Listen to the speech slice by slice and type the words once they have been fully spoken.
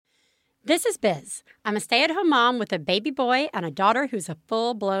This is Biz. I'm a stay-at-home mom with a baby boy and a daughter who's a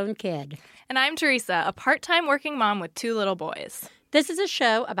full-blown kid. And I'm Teresa, a part-time working mom with 2 little boys. This is a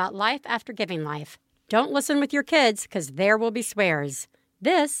show about life after giving life. Don't listen with your kids, because there will be swears.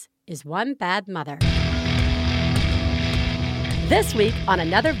 This is One Bad Mother. This week, on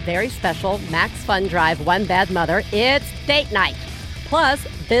another very special Max Fun Drive One Bad Mother, it's date night. Plus,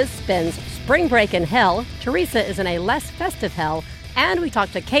 Biz spins spring break in hell, Teresa is in a less festive hell, and we talk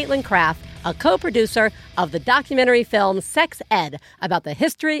to Caitlin Kraft, a co-producer of the documentary film Sex Ed, about the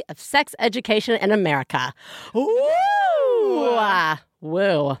history of sex education in America. Woo!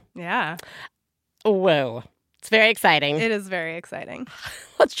 Woo. Yeah. Woo. It's very exciting. It is very exciting.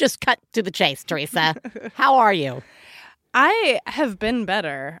 Let's just cut to the chase, Teresa. How are you? I have been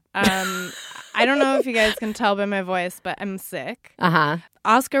better. I don't know if you guys can tell by my voice, but I'm sick. Uh-huh.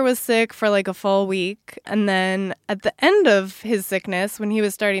 Oscar was sick for like a full week. And then at the end of his sickness, when he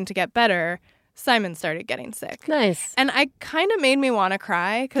was starting to get better, Simon started getting sick. Nice. And I kind of made me want to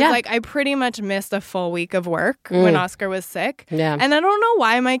cry because I pretty much missed a full week of work when Oscar was sick. Yeah. And I don't know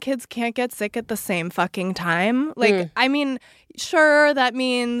why my kids can't get sick at the same fucking time. Like, I mean, sure, that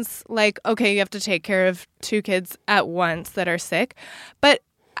means like, okay, you have to take care of 2 kids at once that are sick. But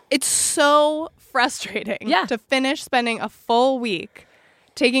it's so frustrating to finish spending a full week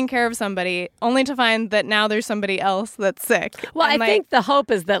taking care of somebody only to find that now there's somebody else that's sick. Well, and I think the hope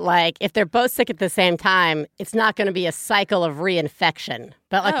is that, like, if they're both sick at the same time, it's not going to be a cycle of reinfection.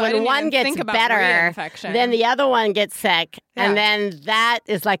 But, like, when one gets better, then the other one gets sick. Yeah. And then that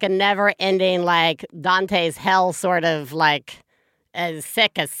is, like, a never-ending, like, Dante's hell sort of, like,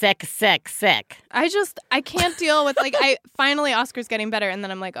 sick. I can't deal with, like, finally Oscar's getting better, and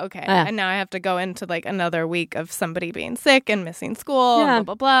then I'm like, okay. And now I have to go into, like, another week of somebody being sick and missing school, and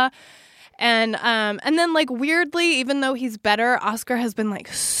blah, blah, blah. And then, like, weirdly, even though he's better, Oscar has been, like,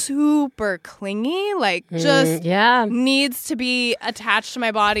 super clingy, like, just needs to be attached to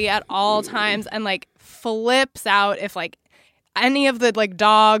my body at all times and, like, flips out if, like, any of the, like,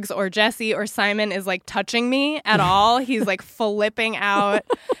 dogs or Jesse or Simon is, like, touching me at all. He's, like, flipping out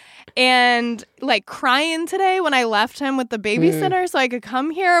and, like, crying today when I left him with the babysitter so I could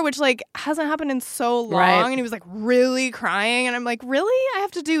come here, which, like, hasn't happened in so long. Right. And he was, like, really crying. And I'm like, really? I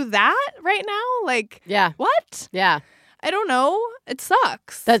have to do that right now? Like, what? Yeah. I don't know. It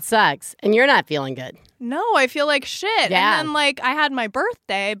sucks. That sucks. And you're not feeling good. No, I feel like shit. Yeah. And then, like, I had my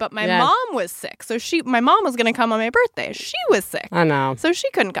birthday, but my mom was sick. So my mom was going to come on my birthday. She was sick. I know. So she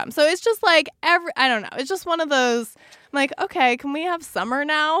couldn't come. So it's just like I don't know. It's just one of those, I'm like, okay, can we have summer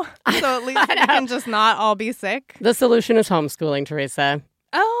now? So at least we can just not all be sick. The solution is homeschooling, Teresa.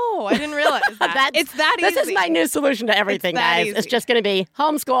 Oh, I didn't realize that. It's that easy. This is my new solution to everything, guys. Easy. It's just going to be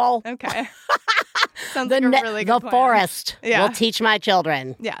homeschool. Okay. Sounds like a really good plan. Forest will teach my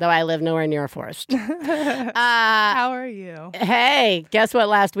children, though I live nowhere near a forest. How are you? Hey, guess what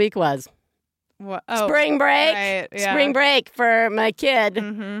last week was? What? Oh, spring break. Right, yeah. Spring break for my kid.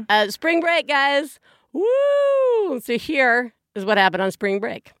 Mm-hmm. Spring break, guys. Woo! So here is what happened on spring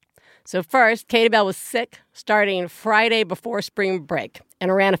break. So first, Katie Bell was sick starting Friday before spring break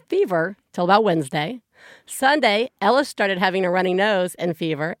and ran a fever till about Wednesday. Sunday, Ellis started having a runny nose and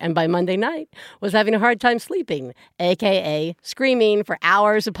fever, and by Monday night was having a hard time sleeping, a.k.a. screaming for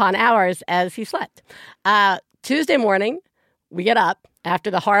hours upon hours as he slept. Tuesday morning, we get up after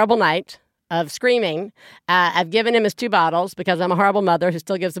the horrible night of screaming. I've given him his 2 bottles because I'm a horrible mother who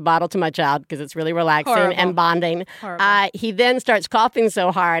still gives a bottle to my child because it's really relaxing and bonding. He then starts coughing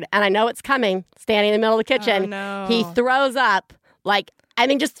so hard, and I know it's coming, standing in the middle of the kitchen. Oh, no. He throws up,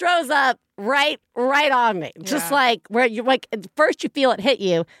 just throws up right on me. Just like where you like at first you feel it hit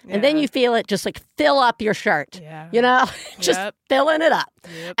you and then you feel it just like fill up your shirt. Yeah. You know? Just filling it up.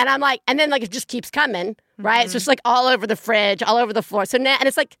 Yep. And I'm like, and then like it just keeps coming, right? It's just like all over the fridge, all over the floor. So now and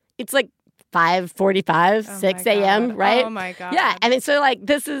it's like 5:45, 6 a.m., right? Oh my God. Yeah. And then so like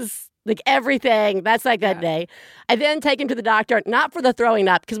this is like everything. That's like that day. I then take him to the doctor, not for the throwing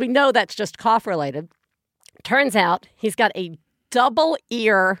up, because we know that's just cough related. Turns out he's got a double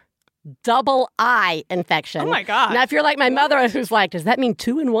eye infection. Oh my God. Now, if you're like my mother who's like, does that mean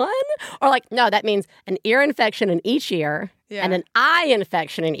 2 in 1? Or like, no, that means an ear infection in each ear and an eye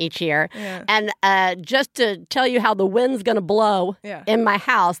infection in each ear. Yeah. And just to tell you how the wind's going to blow in my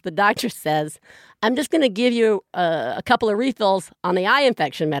house, the doctor says, I'm just going to give you a couple of refills on the eye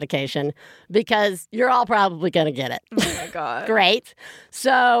infection medication because you're all probably going to get it. Oh my God. Great.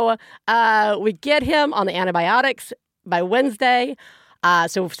 So we get him on the antibiotics by Wednesday.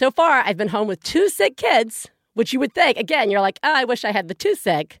 So far, I've been home with 2 sick kids, which you would think, again, you're like, oh, I wish I had the 2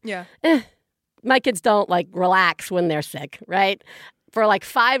 sick. Yeah. My kids don't, like, relax when they're sick, right? for like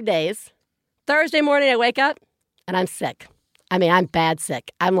 5 days. Thursday morning, I wake up and I'm sick. I mean, I'm bad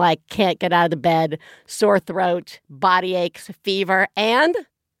sick. I'm like, can't get out of the bed, sore throat, body aches, fever, and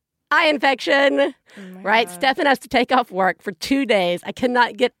eye infection, right? God. Stefan has to take off work for 2 days. I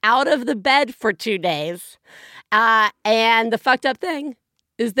cannot get out of the bed for 2 days. And the fucked up thing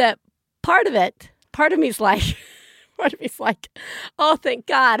is that part of me's like, oh, thank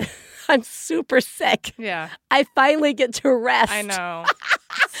God, I'm super sick. Yeah. I finally get to rest. I know.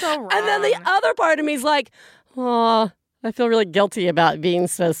 So wrong. And then the other part of me's like, oh, I feel really guilty about being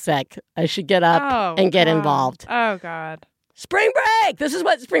so sick. I should get up and get involved. Oh, God. Spring break! This is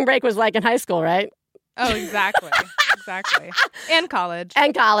what spring break was like in high school, right? Oh, exactly. Exactly. And college.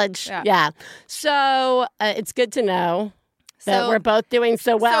 Yeah. So it's good to know that we're both doing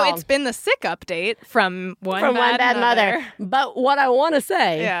so well. So it's been the sick update from One Bad Mother. But what I want to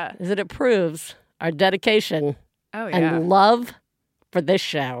say is that it proves our dedication and love for this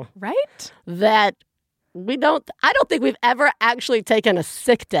show. Right? That I don't think we've ever actually taken a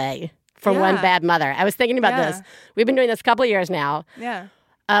sick day for One Bad Mother. I was thinking about this. We've been doing this a couple of years now. Yeah.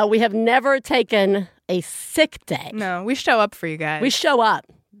 We have never taken a sick day. No, we show up for you guys. We show up.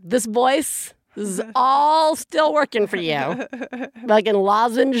 This voice is all still working for you. Like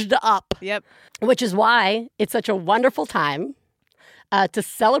lozenged up. Yep. Which is why it's such a wonderful time to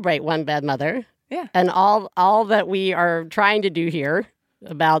celebrate One Bad Mother. Yeah. And all that we are trying to do here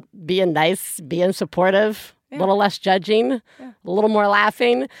about being nice, being supportive, a little less judging, a little more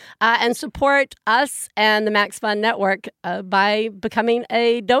laughing, and support us and the Max Fun Network by becoming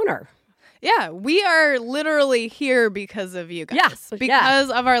a donor. Yeah, we are literally here because of you guys. Yes,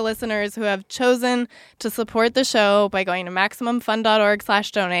 because of our listeners who have chosen to support the show by going to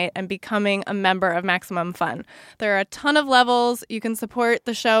MaximumFun.org/donate and becoming a member of Maximum Fun. There are a ton of levels. You can support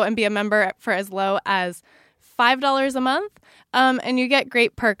the show and be a member for as low as $5 a month. And you get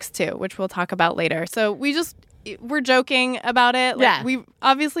great perks too, which we'll talk about later. So we're joking about it. Like,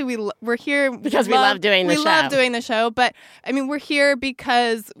 we're here because we love doing the show. We love doing the show, but I mean, we're here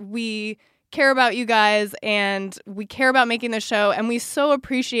because we care about you guys and we care about making the show, and we so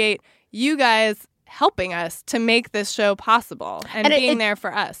appreciate you guys helping us to make this show possible and being there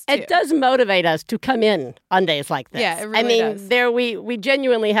for us too. It does motivate us to come in on days like this. Yeah, it really does. We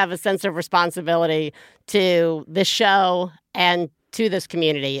genuinely have a sense of responsibility to the show and to this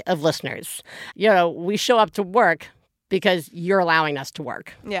community of listeners. You know, we show up to work because you're allowing us to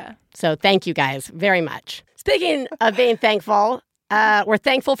work. Yeah. So thank you guys very much. Speaking of being thankful, we're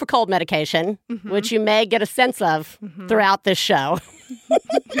thankful for cold medication, which you may get a sense of throughout this show.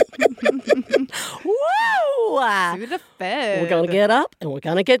 Woo! Sudafed. We're going to get up and we're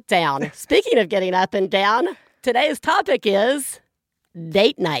going to get down. Speaking of getting up and down, today's topic is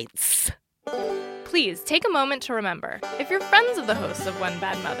date nights. Please take a moment to remember, if you're friends of the hosts of One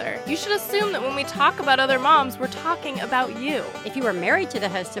Bad Mother, you should assume that when we talk about other moms, we're talking about you. If you are married to the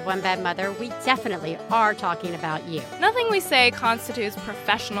hosts of One Bad Mother, we definitely are talking about you. Nothing we say constitutes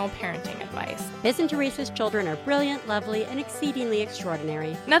professional parenting advice. Biz and Teresa's children are brilliant, lovely, and exceedingly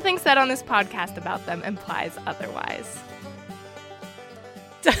extraordinary. Nothing said on this podcast about them implies otherwise.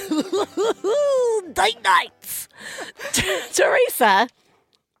 Date nights. Teresa.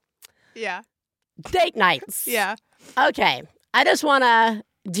 Yeah. Date nights. Yeah. Okay. I just want to...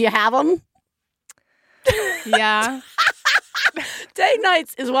 Do you have them? Yeah. Date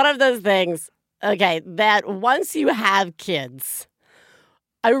nights is one of those things, okay, that once you have kids,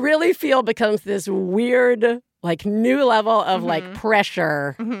 I really feel becomes this weird, like, new level of, like,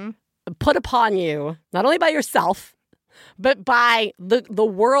 pressure put upon you, not only by yourself, but by the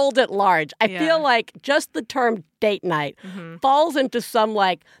world at large. I feel like just the term date night falls into some,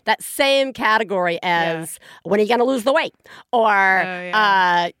 like, that same category as when are you going to lose the weight? Or,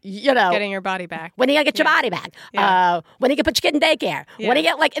 you know. Getting your body back. When are you going to get your body back? When are you going to put your kid in daycare? When are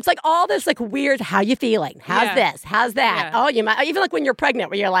you like, it's like all this, like, weird, how you feeling? How's this? How's that? Oh, you might, even like when you're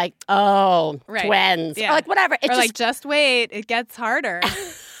pregnant where you're like, oh, twins. Or like whatever. It's or like, just wait, it gets harder.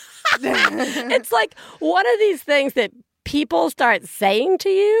 It's like one of these things that people start saying to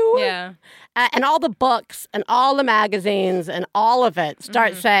you. Yeah. And all the books and all the magazines and all of it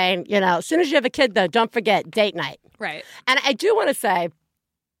start saying, you know, as soon as you have a kid, though, don't forget date night. Right. And I do want to say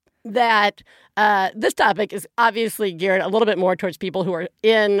that this topic is obviously geared a little bit more towards people who are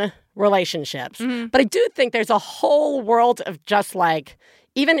in relationships. But I do think there's a whole world of just like,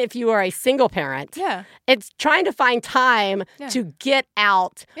 even if you are a single parent, it's trying to find time to get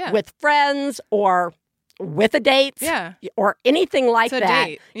out with friends or with a date or anything like that.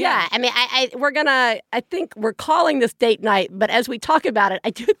 Date. Yeah. I mean, I think we're calling this date night, but as we talk about it, I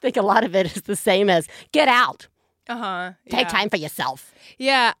do think a lot of it is the same as get out. Take time for yourself.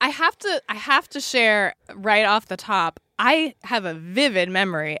 Yeah, I have to share right off the top. I have a vivid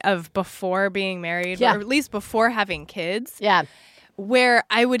memory of before being married, or at least before having kids. Yeah. Where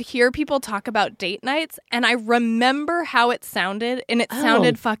I would hear people talk about date nights, and I remember how it sounded, and it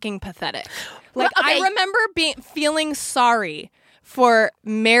sounded fucking pathetic. Like, I remember feeling sorry for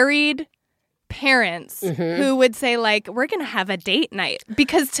married parents who would say, like, we're going to have a date night.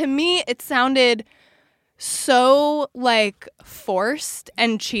 Because to me, it sounded so, like, forced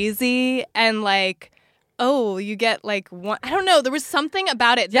and cheesy and, like, oh, you get, like, one. I don't know. There was something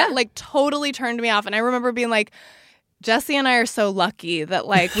about it that, like, totally turned me off. And I remember being like, Jesse and I are so lucky that,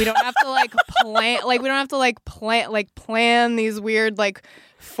 like, we don't have to, like, plan these weird, like,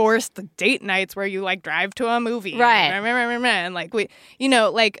 forced date nights where you, like, drive to a movie. Right. And, like, we, you know,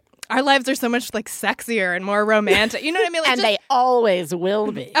 like, our lives are so much, like, sexier and more romantic. You know what I mean? Like, and they always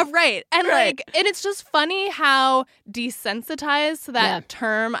will be. Right. And, like, and it's just funny how desensitized to that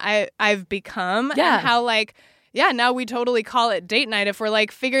term I've become. Yeah. And how, like, now we totally call it date night if we're,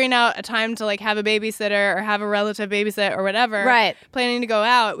 like, figuring out a time to, like, have a babysitter or have a relative babysit or whatever. Right. Planning to go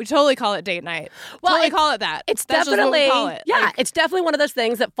out. We totally call it date night. Well, totally call it that. It's That's definitely, just what we call it. Yeah, Like, it's definitely one of those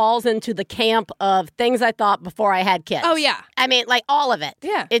things that falls into the camp of things I thought before I had kids. Oh, yeah. I mean, like, all of it.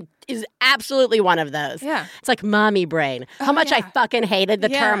 Yeah. It is absolutely one of those. Yeah. It's like mommy brain. How much I fucking hated the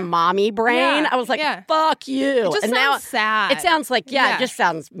term mommy brain. Yeah. I was like, fuck you. It just and sounds now sad. It sounds like, it just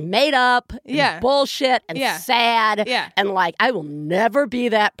sounds made up and bullshit and sad. Yeah. And like, I will never be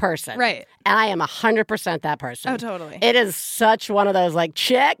that person. Right. And I am 100% that person. Oh, totally. It is such one of those, like,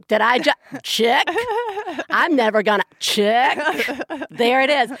 chick, did I just, chick? I'm never gonna, chick. There it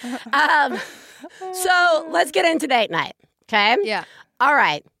is. So let's get into date night, okay? Yeah. All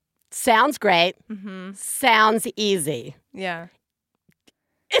right. Sounds great. Sounds easy. Yeah.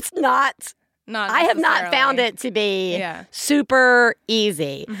 It's not. I have not found it to be super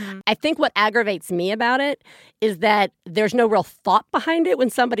easy. I think what aggravates me about it is that there's no real thought behind it when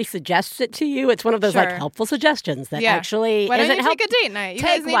somebody suggests it to you. It's one of those like helpful suggestions that actually Why don't isn't you help. take a date night? You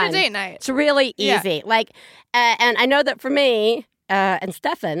guys need a date night. It's really easy. Like, and I know that for me and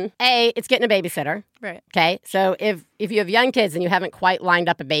Stefan, it's getting a babysitter. Right. Okay. So if you have young kids and you haven't quite lined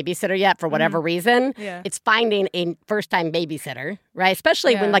up a babysitter yet for whatever reason, it's finding a first-time babysitter, right?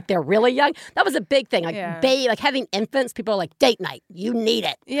 Especially when like they're really young. That was a big thing. Like like having infants, people are like, date night, you need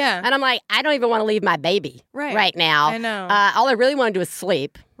it. Yeah. And I'm like, I don't even want to leave my baby right now. I know. All I really want to do is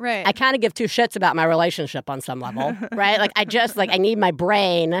sleep. Right. I kind of give two shits about my relationship on some level, right? Like I just I need my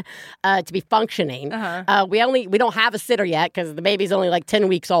brain to be functioning. We don't have a sitter yet because the baby's only like 10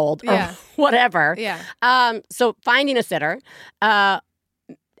 weeks old or whatever. Yeah. So finding a sitter,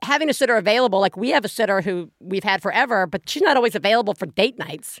 having a sitter available, like we have a sitter who we've had forever, but she's not always available for date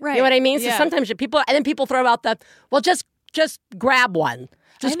nights. Right. You know what I mean? So sometimes people throw out just grab one.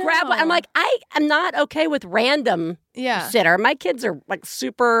 Just grab one. I'm like, I am not okay with random sitter. My kids are like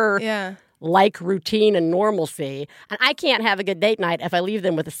super like routine and normalcy. And I can't have a good date night if I leave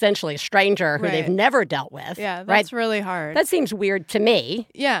them with essentially a stranger who they've never dealt with. Yeah, that's really hard. That seems weird to me.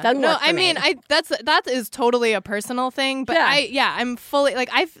 Yeah. Doesn't work for me. That is totally a personal thing. But I'm fully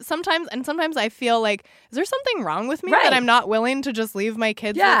like sometimes I feel like, is there something wrong with me that I'm not willing to just leave my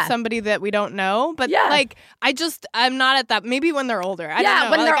kids with somebody that we don't know? But like I'm not at that. Maybe when they're older. I don't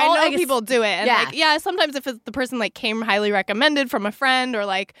know. When they're older, I know people do it. And sometimes if the person like came highly recommended from a friend or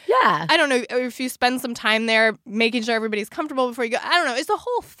like I don't know, if you spend some time there making sure everybody's comfortable before you go. I don't know. It's a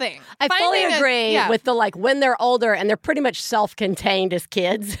whole thing. I fully agree with the like when they're older and they're pretty much self-contained as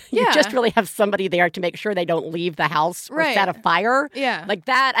kids. You just really have somebody there to make sure they don't leave the house or set a fire. Yeah. Like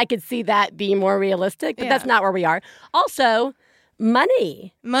that, I could see that being more realistic, but that's not where we are. Also,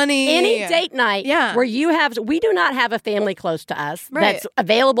 money. Any date night where we do not have a family close to us that's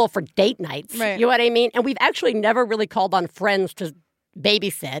available for date nights. Right. You know what I mean? And we've actually never really called on friends to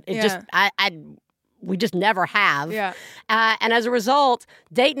babysit. It just we just never have. Yeah. And as a result,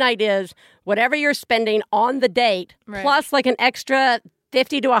 date night is whatever you're spending on the date plus like an extra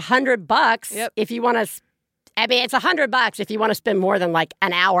 $50 to $100 if you want to. I mean, it's $100 if you want to spend more than like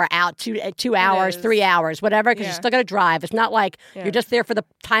an hour out, 2 hours, 3 hours, whatever, because you're still going to drive. It's not like you're just there for the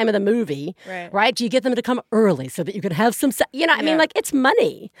time of the movie, right? You get them to come early so that you can have some, I mean, like it's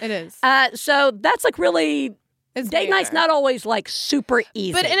money. It is. So that's like really. Date night's not always like super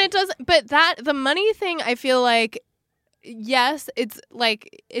easy. But the money thing, I feel like, yes, it's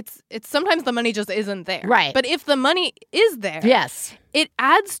like it's sometimes the money just isn't there. Right. But if the money is there, it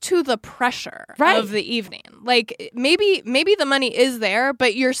adds to the pressure of the evening. Like maybe the money is there,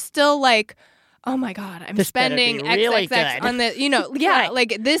 but you're still like, oh my God, I'm this spending really XXX good. on the, Right.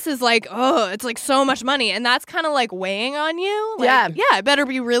 like this is like, it's like so much money. And that's kind of like weighing on you. Like, Yeah. it better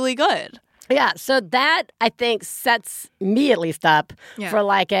be really good. Yeah, so that, I think, sets me at least up for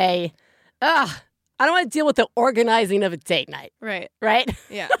like I don't want to deal with the organizing of a date night. Right. Right?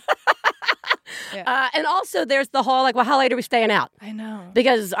 Yeah. And also there's the whole like, well, how late are we staying out? I know.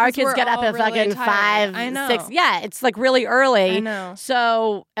 Because our 'Cause kids we're get up all at really fucking tired. 5, I know. 6. Yeah, it's like really early. I know.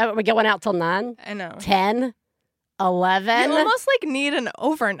 So are we going out till 9? I know. 10? 11? You almost like need an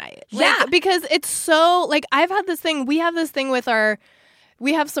overnight. Yeah. Because it's so like we have this thing with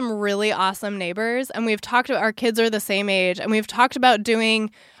we have some really awesome neighbors, and we've talked about our kids are the same age, and we've talked about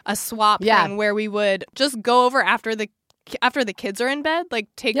doing a swap thing where we would just go over after the kids are in bed, like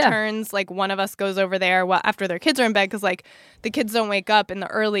take turns, like one of us goes over there after their kids are in bed, because like the kids don't wake up in the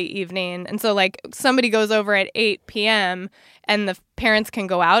early evening, and so like somebody goes over at 8 p.m. and the parents can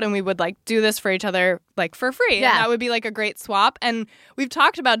go out, and we would like do this for each other like for free. And that would be like a great swap, and we've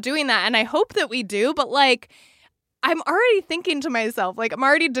talked about doing that, and I hope that we do, but like I'm already thinking to myself, like I'm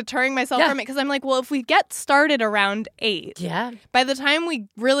already deterring myself from it, because I'm like, well, if we get started around 8, by the time we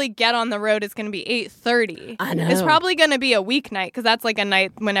really get on the road, it's going to be 8:30. I know. It's probably going to be a weeknight, because that's like a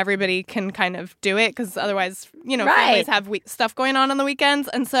night when everybody can kind of do it, because otherwise, families have stuff going on the weekends.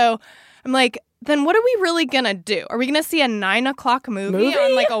 And so I'm like, then what are we really going to do? Are we going to see a 9 o'clock movie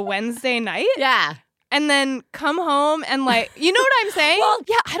on like a Wednesday night? Yeah. And then come home and like, you know what I'm saying? Well,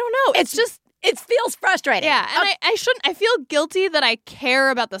 I don't know. It's just... It feels frustrating. Yeah, and I feel guilty that I care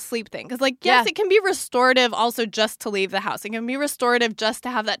about the sleep thing. Because, like, yes, it can be restorative also just to leave the house. It can be restorative just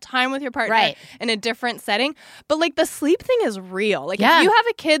to have that time with your partner in a different setting. But, like, the sleep thing is real. Like, if you have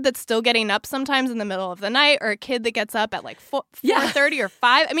a kid that's still getting up sometimes in the middle of the night, or a kid that gets up at, like, 4:30 or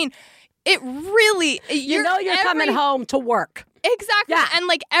 5, I mean, it really... You're coming home to work. Exactly. Yeah. And,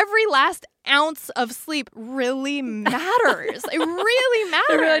 like, every last ounce of sleep really matters. It really matters.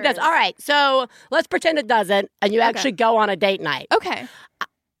 It really does. All right. So let's pretend it doesn't, and you actually go on a date night. Okay.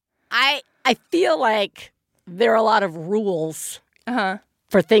 I feel like there are a lot of rules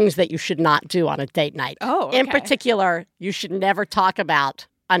for things that you should not do on a date night. Oh, okay. In particular, you should never talk about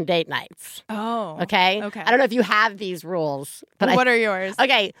on date nights. Oh. Okay? I don't know if you have these rules. But what are yours?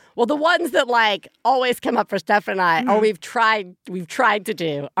 Okay. Well, the ones that like always come up for Steph and I, or we've tried to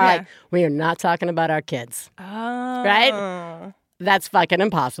do, are like, we are not talking about our kids. Oh. Right? That's fucking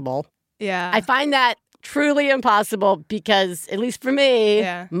impossible. Yeah. I find that truly impossible because, at least for me,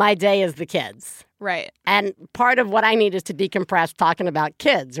 my day is the kids. Right. And part of what I need is to decompress talking about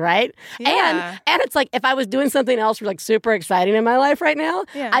kids, right? Yeah. And it's like, if I was doing something else like super exciting in my life right now,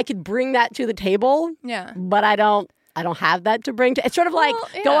 I could bring that to the table. Yeah. But I don't have that to bring to. It's sort of like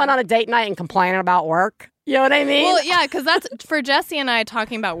going on a date night and complaining about work. You know what I mean? Well, yeah, because that's for Jesse and I,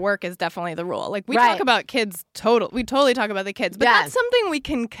 talking about work is definitely the rule. Like we talk about kids, we totally talk about the kids, but that's something we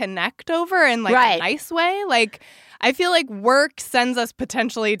can connect over in like a nice way. Like I feel like work sends us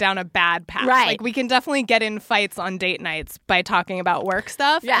potentially down a bad path. Right. Like we can definitely get in fights on date nights by talking about work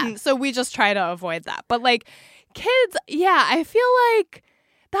stuff. Yeah. And so we just try to avoid that. But like kids, I feel like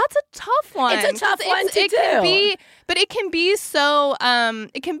that's a tough one. It's a tough one to do. But it can be so,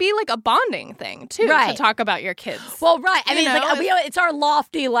 it can be like a bonding thing, too, to talk about your kids. Well, right. I mean, it's our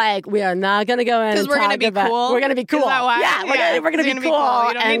lofty, like, we are not going to go in and we're gonna be cool. We're going to be cool. Is that why? Yeah, we're going to be cool.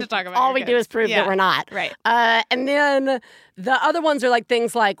 You don't need to talk about all your we do is prove that we're not. Right. And then the other ones are like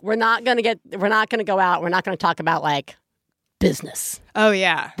things like, we're not going to go out. We're not going to talk about, like, business. Oh,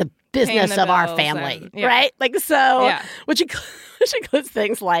 yeah. The business of our family, right? Like, so, which includes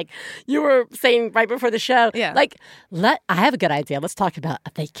things like you were saying right before the show, like, I have a good idea. Let's talk about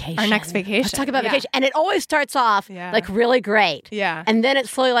a vacation. Our next vacation. Let's talk about vacation. And it always starts off like really great. Yeah. And then it's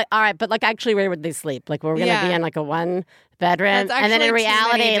slowly like, all right, but like actually where would they sleep? Like we're going to be in like a one bedroom. That's and then in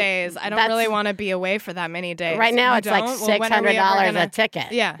reality, too many days. I don't really want to be away for that many days. Right now it's like $600 a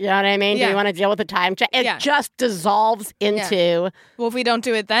ticket. Yeah. You know what I mean? Do you want to deal with the time check? It just dissolves into. Well, if we don't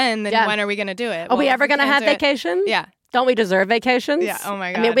do it then when are we going to do it? Are we ever going to have vacation? Yeah. Don't we deserve vacations? Yeah. Oh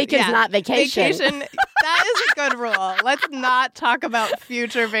my God. I mean, weekend's not vacation. That is a good rule. Let's not talk about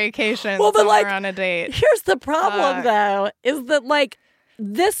future vacations when we're on a date. Here's the problem, though, is that like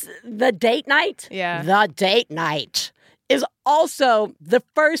the date night. Yeah. The date night is also the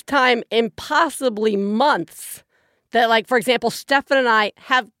first time in possibly months that, like, for example, Stefan and I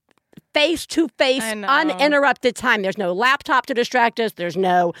have face-to-face, uninterrupted time. There's no laptop to distract us. There's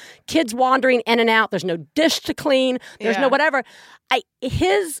no kids wandering in and out. There's no dish to clean. There's no whatever.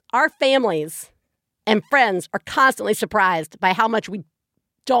 Our families and friends are constantly surprised by how much we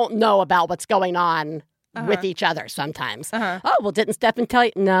don't know about what's going on with each other sometimes. Oh, well, didn't Stefan tell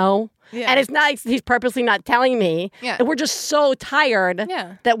you? No. Yeah. And it's not, he's purposely not telling me. Yeah. And we're just so tired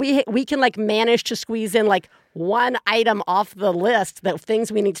that we can like manage to squeeze in like one item off the list that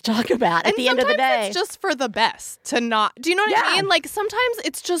things we need to talk about at the end of the day. It's just for the best to not. Do you know what I mean? Like sometimes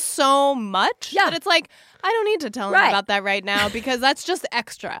it's just so much that it's like, I don't need to tell him about that right now because that's just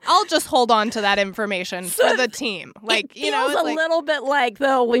extra. I'll just hold on to that information for the team. Like, it feels a little bit like,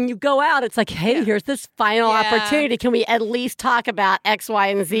 though, when you go out, it's like, hey, here's this final opportunity. Can we at least talk about X, Y,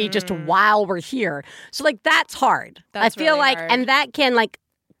 and Z just while we're here? So, like, that's hard. That's I feel really like, hard. And that can, like,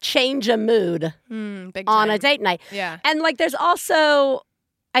 change a mood on a date night. Yeah. And, like, there's also,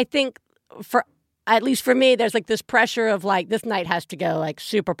 I think, at least for me, there's like this pressure of like, this night has to go like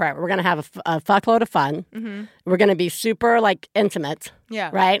super private. We're going to have a fuckload of fun. We're going to be super like intimate.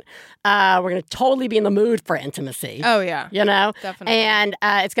 Yeah. Right? We're going to totally be in the mood for intimacy. Oh, yeah. You know? Definitely. And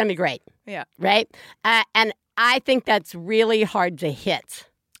it's going to be great. Yeah. Right? And I think that's really hard to hit.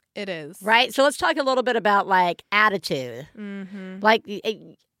 It is. Right? So let's talk a little bit about like attitude. Like,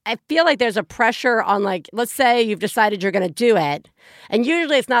 I feel like there's a pressure on, like, let's say you've decided you're going to do it, and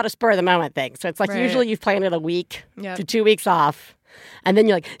usually it's not a spur-of-the-moment thing. So it's like usually you've planned it a week to 2 weeks off, and then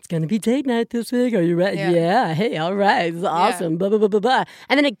you're like, it's going to be date night this week. Are you ready? Yeah. Hey, all right. It's awesome. Blah, blah, blah, blah, blah.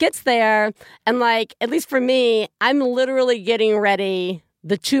 And then it gets there, and, like, at least for me, I'm literally getting ready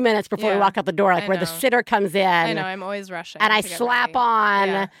the 2 minutes before we walk out the door, like where the sitter comes in. I know. I'm always rushing. And I slap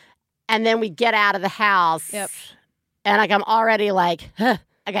on, and then we get out of the house. Yep. And, like, I'm already like, huh.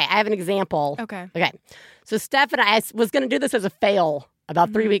 Okay, I have an example. Okay. So Steph and I was going to do this as a fail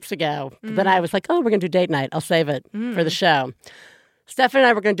about 3 weeks ago. But then I was like, oh, we're going to do date night. I'll save it for the show. Steph and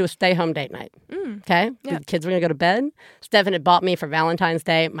I were going to do a stay-home date night. Okay? Yeah. The kids were going to go to bed. Stephen had bought me for Valentine's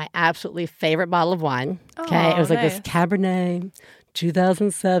Day my absolutely favorite bottle of wine. Okay? It was like this Cabernet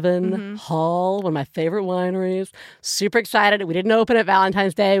 2007 Hall, one of my favorite wineries. Super excited. We didn't open it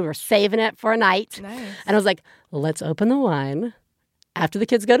Valentine's Day. We were saving it for a night. Nice. And I was like, let's open the wine. After the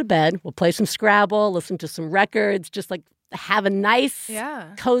kids go to bed, we'll play some Scrabble, listen to some records, just like have a nice,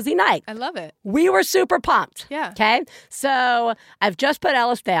 cozy night. I love it. We were super pumped. Yeah. Okay. So I've just put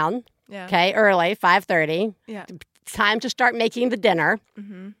Ellis down. Yeah. Okay. Early, 5:30. Yeah. Time to start making the dinner.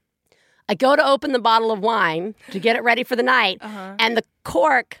 I go to open the bottle of wine to get it ready for the night, and the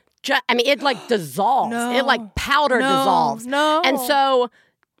cork, it like dissolves. It like powder dissolves. And so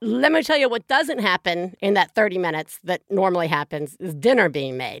let me tell you what doesn't happen in that 30 minutes that normally happens is dinner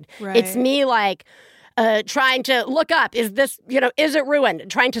being made. Right. It's me like trying to look up, is this, is it ruined?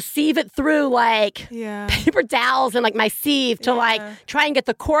 Trying to sieve it through like paper towels and like my sieve to like try and get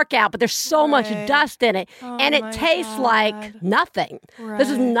the cork out, but there's so much dust in it. And it tastes like nothing. Right. This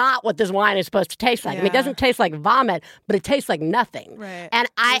is not what this wine is supposed to taste like. I mean, it doesn't taste like vomit, but it tastes like nothing. Right. And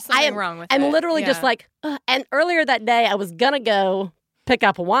I'm literally just like, and earlier that day I was going to go pick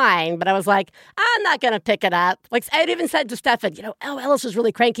up wine, but I was like, I'm not going to pick it up. Like, I'd even said to Stefan, Ellis is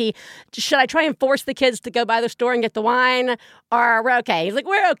really cranky. Should I try and force the kids to go by the store and get the wine? Or we're okay? He's like,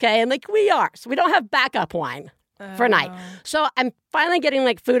 we're okay. And like, we are. So we don't have backup wine for a night. So I'm finally getting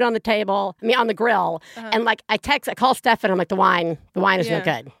like food on the table, on the grill. And like, I call Stefan. I'm like, the wine is no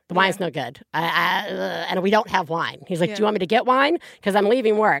good. The wine's no good. And we don't have wine. He's like, do you want me to get wine? Because I'm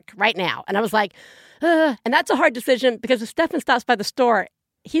leaving work right now. And I was like, and that's a hard decision because if Stefan stops by the store,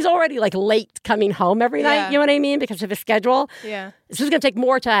 he's already like late coming home every night. You know what I mean? Because of his schedule. Yeah. This is going to take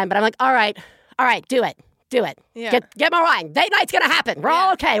more time. But I'm like, all right, do it. Yeah. Get my wine. Date night's going to happen. We're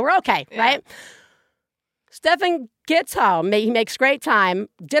all okay. We're okay. Yeah. Right? Stefan gets home. He makes great time.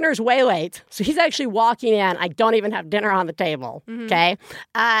 Dinner's way late. So he's actually walking in. I don't even have dinner on the table. Okay?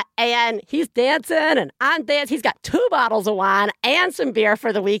 And he's dancing and I'm dancing. He's got 2 bottles of wine and some beer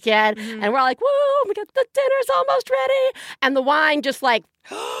for the weekend. And we're like, whoa, we got the dinner's almost ready. And the wine just like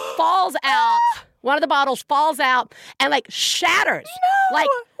falls out. One of the bottles falls out and like shatters. No! Like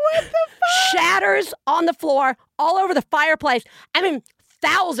what the fuck? Shatters on the floor, all over the fireplace. I mean,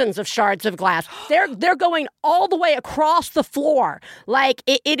 thousands of shards of glass. They're going all the way across the floor. Like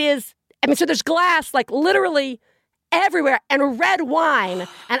it is. So there's glass like literally everywhere and red wine.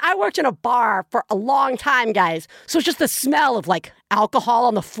 And I worked in a bar for a long time, guys. So it's just the smell of like alcohol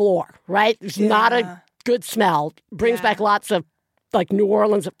on the floor, right? It's not a good smell. Brings back lots of like New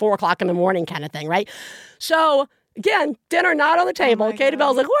Orleans at 4 o'clock in the morning kind of thing, right? So again, dinner not on the table. Katie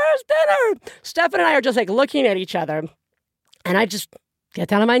Bell's like, where's dinner? Stefan and I are just like looking at each other. And I just get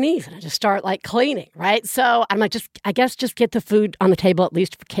down on my knees and I just start like cleaning, right? So I'm like, I guess just get the food on the table at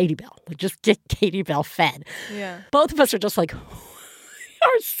least for Katie Bell. Like just get Katie Bell fed. Yeah. Both of us are just like,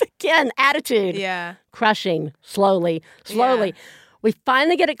 again, attitude. Yeah. Crushing slowly. Yeah. We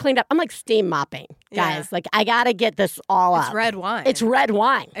finally get it cleaned up. I'm like steam mopping, guys. Like, I got to get this all up. It's red wine. It's red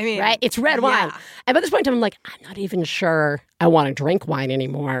wine. I mean, right? It's red wine. And by this point in time, I'm like, I'm not even sure I want to drink wine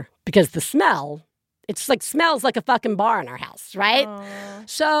anymore because the smell, it's like smells like a fucking bar in our house, right?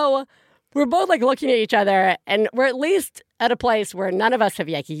 So we're both like looking at each other, and we're at least at a place where none of us have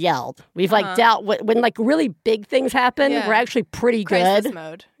like yelled. We've like dealt with, when like really big things happen, we're actually pretty Crisis good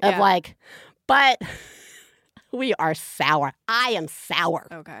mode. of like, but we are sour. I am sour.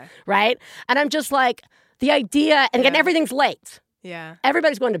 Okay. Right? And I'm just like, the idea, and again, everything's late. Yeah.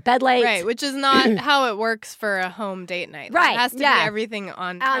 Everybody's going to bed late. Right, which is not how it works for a home date night. Right. It has to be everything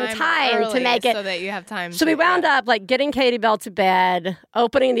on time to make it. so that you have time. So we wound up like getting Katie Bell to bed,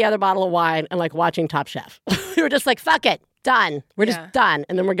 opening the other bottle of wine, and like watching Top Chef. We were just like, fuck it. Done. We're just done.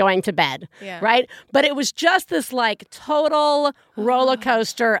 And then we're going to bed. Yeah. Right? But it was just this like total roller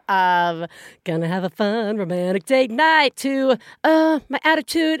coaster of gonna have a fun romantic date night to my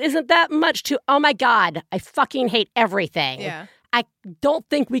attitude isn't that much to oh my God, I fucking hate everything. Yeah. I don't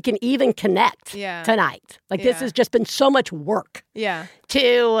think we can even connect tonight. Like this has just been so much work. Yeah.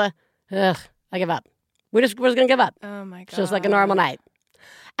 To I give up. We're just gonna give up. Oh my God. It's just like a normal night.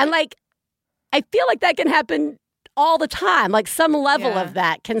 And like I feel like that can happen all the time. Like some level of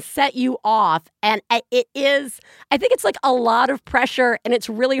that can set you off. And it is, I think it's like a lot of pressure and it's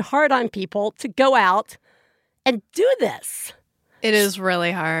really hard on people to go out and do this. It is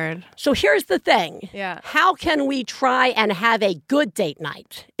really hard. So here's the thing. Yeah. How can we try and have a good date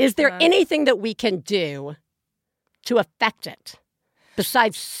night? Is there anything that we can do to affect it?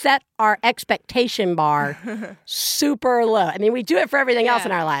 Besides set our expectation bar super low. I mean, we do it for everything else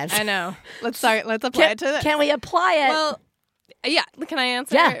in our lives. I know. Let's apply it to this. Can we apply it? Well, yeah. Can I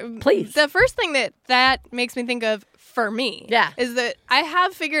answer? Yeah, please. The first thing that makes me think of for me is that I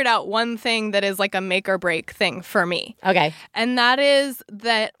have figured out one thing that is like a make or break thing for me. Okay. And that is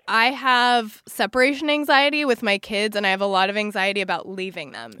that I have separation anxiety with my kids, and I have a lot of anxiety about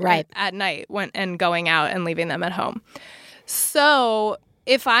leaving them at night and going out and leaving them at home. So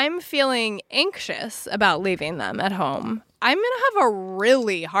if I'm feeling anxious about leaving them at home, I'm going to have a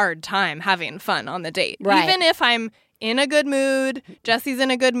really hard time having fun on the date. Right. Even if I'm in a good mood, Jesse's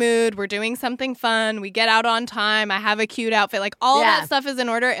in a good mood, we're doing something fun, we get out on time, I have a cute outfit, like all that stuff is in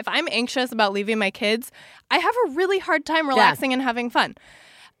order. If I'm anxious about leaving my kids, I have a really hard time relaxing and having fun.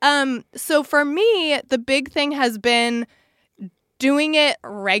 So for me, the big thing has been doing it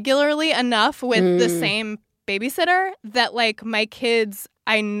regularly enough with the same babysitter that like my kids,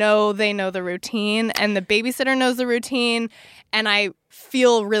 I know they know the routine and the babysitter knows the routine and I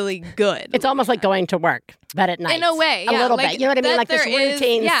feel really good. It's almost like going to work, but at night. In a way, a little bit. You know what I mean? Like this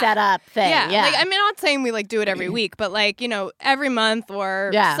routine set up thing. Yeah. Like, I'm not saying we like do it every week, but like, you know, every month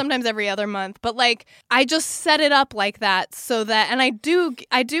or sometimes every other month. But like, I just set it up like that so that, and I do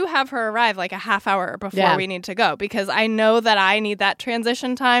have her arrive like a half hour before we need to go because I know that I need that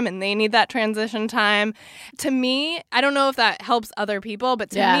transition time and they need that transition time. To me, I don't know if that helps other people, but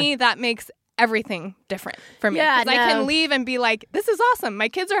to me, that makes everything different for me. I can leave and be like, this is awesome. My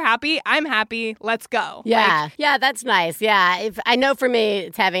kids are happy. I'm happy. Let's go. Yeah. Yeah, that's nice. Yeah. If I know for me,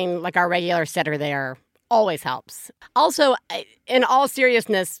 it's having like our regular sitter there always helps. Also, in all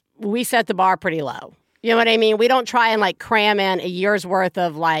seriousness, we set the bar pretty low. You know what I mean? We don't try and like cram in a year's worth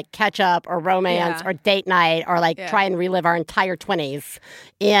of like catch up or romance or date night or like try and relive our entire 20s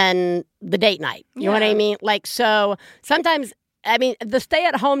in the date night. You know what I mean? Like, so sometimes, I mean, the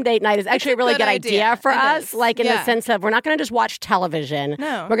stay-at-home date night is actually a really good idea for us, like in the sense of we're not going to just watch television.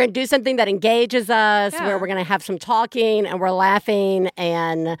 No. We're going to do something that engages us, where we're going to have some talking and we're laughing,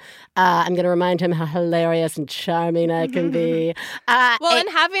 and I'm going to remind him how hilarious and charming I can be. And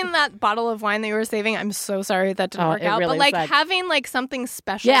having that bottle of wine that you were saving, I'm so sorry that didn't work out, really but like having like something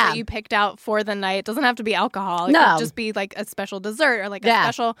special that you picked out for the night, it doesn't have to be alcohol. It could just be like a special dessert or like a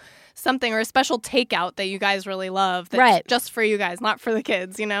special something or a special takeout that you guys really love that's just for you guys, not for the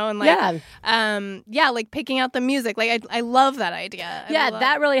kids, you know? And like like picking out the music. Like I love that idea.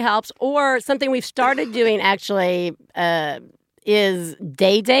 That really helps. Or something we've started doing actually is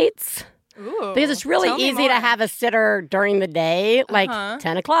day dates. Ooh, because it's really easy to have a sitter during the day, like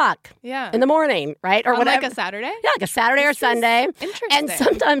 10 o'clock in the morning, right? Or whatever. Like a Saturday? Yeah, like a Saturday or Sunday. Interesting. And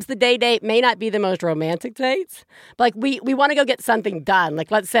sometimes the day date may not be the most romantic dates. But like we want to go get something done.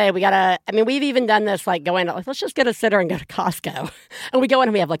 Like let's say we've even done this, like going to, let's just get a sitter and go to Costco. And we go in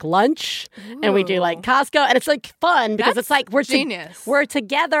and we have like lunch and we do like Costco. And it's like fun because it's like we're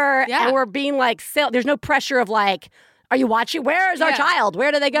together and we're being like, there's no pressure of like, are you watching? Where is our child?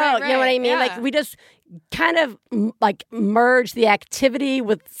 Where do they go? You know what I mean? Like we just kind of like merge the activity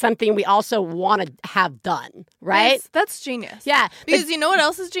with something we also want to have done, right? That's genius. Yeah. Because you know what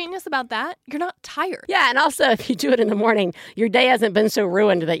else is genius about that? You're not tired. Yeah, and also if you do it in the morning, your day hasn't been so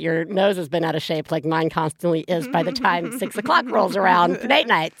ruined that your nose has been out of shape like mine constantly is by the time 6 o'clock rolls around for date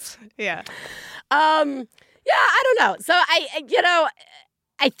nights. Yeah. I don't know. So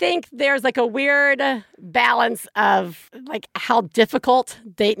I think there's like a weird balance of like how difficult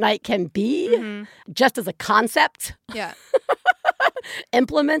date night can be just as a concept. Yeah.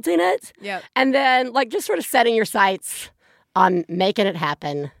 Implementing it. Yeah. And then like just sort of setting your sights on making it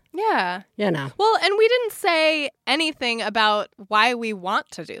happen. Yeah. Well, and we didn't say anything about why we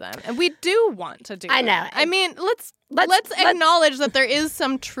want to do them. And we do want to do them. I know. I mean, let's acknowledge that there is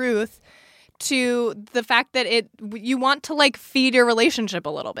some truth to the fact that you want to like feed your relationship a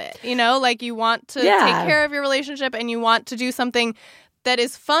little bit, like you want to take care of your relationship and you want to do something that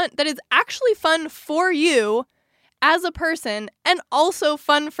is fun, that is actually fun for you as a person and also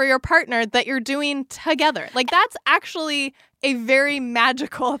fun for your partner that you're doing together. Like that's actually a very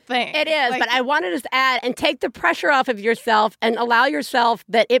magical thing. It is, but I wanted to add and take the pressure off of yourself and allow yourself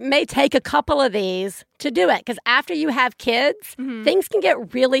that it may take a couple of these to do it. Because after you have kids, things can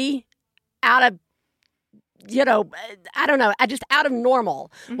get really out of, I don't know, just out of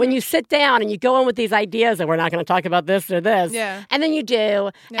normal. When you sit down and you go in with these ideas that we're not going to talk about this or this, and then you do,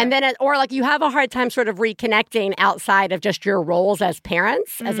 and then or like you have a hard time sort of reconnecting outside of just your roles as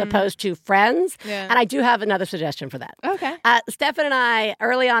parents as opposed to friends. And I do have another suggestion for that. Okay. Stefan and I,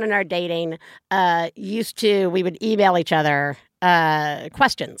 early on in our dating, we would email each other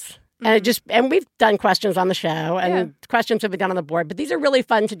questions. And we've done questions on the show, and questions have been done on the board. But these are really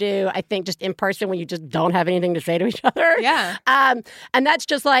fun to do, I think, just in person when you just don't have anything to say to each other. Yeah. And that's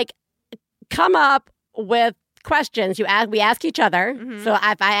just like, come up with questions. We ask each other. So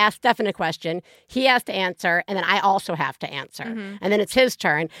if I ask Stefan a question, he has to answer, and then I also have to answer. And then it's his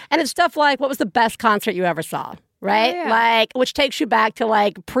turn. And it's stuff like, what was the best concert you ever saw? Right? Yeah. Like, which takes you back to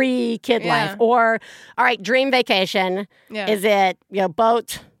like pre-kid life. Or, all right, dream vacation. Yeah. Is it,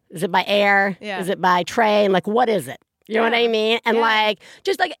 boat? Is it by air? Yeah. Is it by train? Like, what is it? You know what I mean? And like,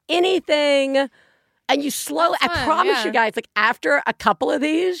 just like anything. And you slowly, I promise you guys, like after a couple of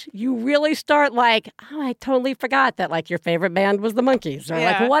these, you really start like, oh, I totally forgot that like your favorite band was the Monkees or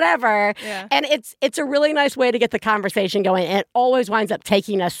like whatever. Yeah. And it's a really nice way to get the conversation going. And it always winds up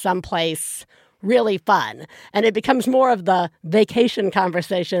taking us someplace really fun. And it becomes more of the vacation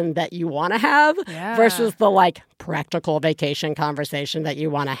conversation that you want to have versus the like practical vacation conversation that you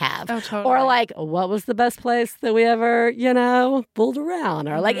want to have. Oh, totally. Or like, what was the best place that we ever, fooled around?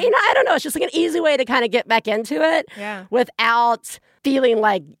 Or like, I don't know. It's just like an easy way to kind of get back into it without feeling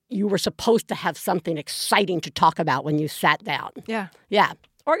like you were supposed to have something exciting to talk about when you sat down. Yeah. Yeah.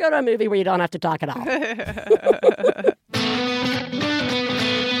 Or go to a movie where you don't have to talk at all.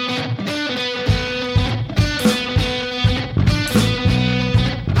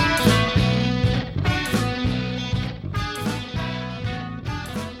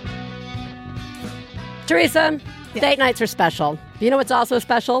 Teresa, date nights are special. You know what's also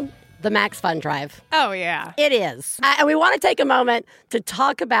special? The Max Fun Drive. Oh, yeah. It is. And we want to take a moment to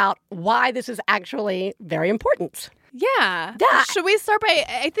talk about why this is actually very important. Yeah. Should we start by,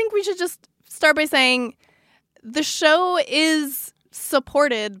 I think we should just start by saying the show is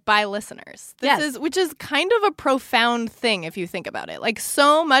supported by listeners. Which is kind of a profound thing if you think about it. Like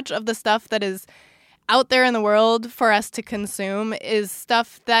so much of the stuff that is out there in the world for us to consume is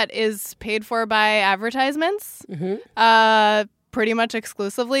stuff that is paid for by advertisements, pretty much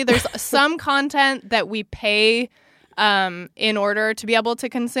exclusively. There's some content that we pay in order to be able to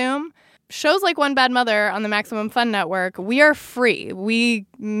consume. Shows like One Bad Mother on the Maximum Fun Network, we are free.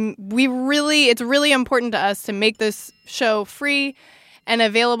 It's really important to us to make this show free and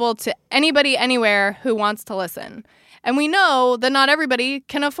available to anybody, anywhere who wants to listen. And we know that not everybody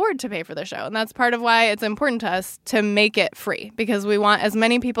can afford to pay for the show. And that's part of why it's important to us to make it free, because we want as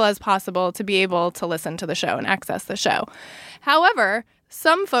many people as possible to be able to listen to the show and access the show. However,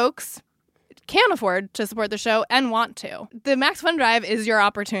 some folks can afford to support the show and want to. The Max Fun Drive is your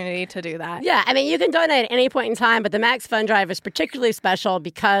opportunity to do that. Yeah, I mean, you can donate at any point in time, but the Max Fun Drive is particularly special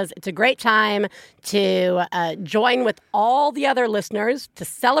because it's a great time to join with all the other listeners to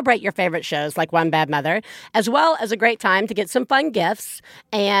celebrate your favorite shows like One Bad Mother, as well as a great time to get some fun gifts.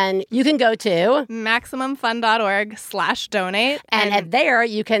 And you can go to MaximumFun.org/donate. And there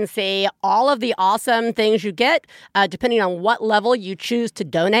you can see all of the awesome things you get, depending on what level you choose to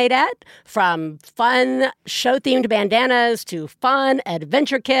donate at, from fun show-themed bandanas to fun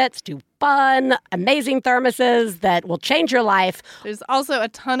adventure kits to fun, amazing thermoses that will change your life. There's also a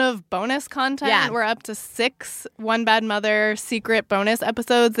ton of bonus content. Yeah. We're up to 6 One Bad Mother secret bonus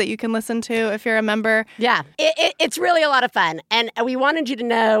episodes that you can listen to if you're a member. Yeah, it's really a lot of fun. And we wanted you to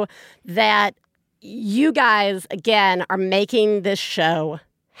know that you guys, again, are making this show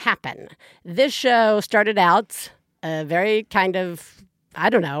happen. This show started out very kind of, I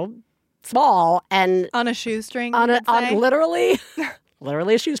don't know, small and on a shoestring. On literally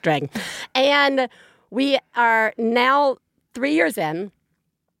a shoestring. And we are now 3 years in,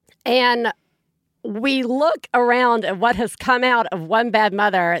 and we look around at what has come out of One Bad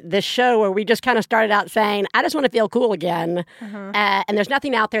Mother, this show where we just kind of started out saying, I just want to feel cool again. And there's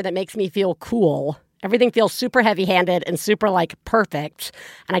nothing out there that makes me feel cool. Everything feels super heavy-handed and super, perfect.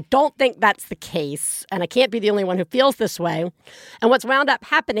 And I don't think that's the case. And I can't be the only one who feels this way. And what's wound up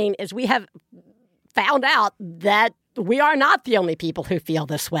happening is we have found out that we are not the only people who feel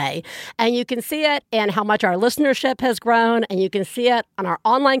this way. And you can see it in how much our listenership has grown. And you can see it on our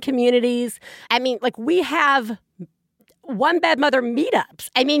online communities. I mean, we have One Bad Mother meetups.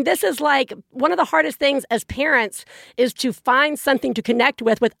 I mean, this is one of the hardest things as parents is to find something to connect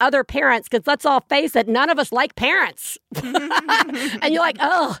with other parents, because let's all face it, none of us like parents. And you're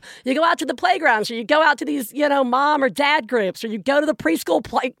you go out to the playgrounds, or you go out to these, mom or dad groups, or you go to the preschool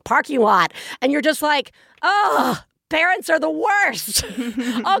parking lot, and you're just parents are the worst.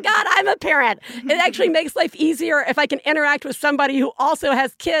 Oh, God, I'm a parent. It actually makes life easier if I can interact with somebody who also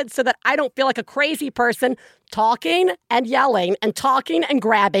has kids so that I don't feel like a crazy person talking and yelling and talking and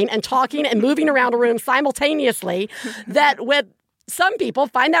grabbing and talking and moving around a room simultaneously that with some people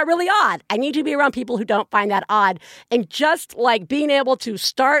find that really odd. I need to be around people who don't find that odd. And just being able to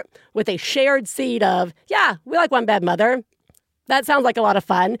start with a shared seed of, yeah, we like One Bad Mother. That sounds like a lot of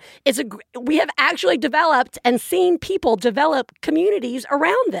fun. We have actually developed and seen people develop communities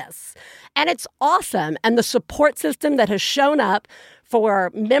around this. And it's awesome. And the support system that has shown up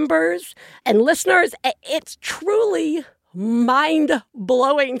for members and listeners, it's truly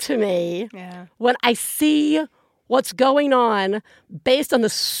mind-blowing to me when I see what's going on based on the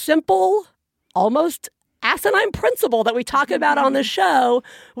simple, almost asinine principle that we talk about on the show,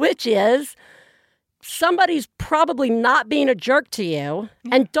 which is somebody's probably not being a jerk to you,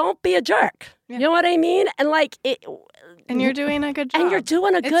 and don't be a jerk. Yeah. You know what I mean? And and you're doing a good job. And you're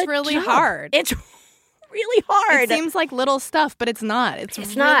doing a good job. It's really hard. It's really hard. It seems like little stuff, but it's not. It's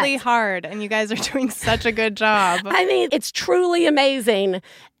really hard, and you guys are doing such a good job. I mean, it's truly amazing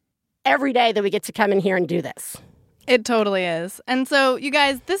every day that we get to come in here and do this. It totally is. And so, you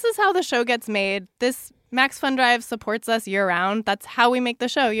guys, this is how the show gets made. This Max Fun Drive supports us year-round. That's how we make the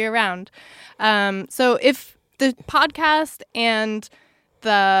show year-round. So if the podcast and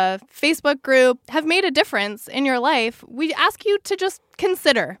the Facebook group have made a difference in your life, we ask you to just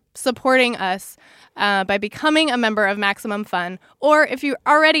consider supporting us by becoming a member of Maximum Fun. Or if you're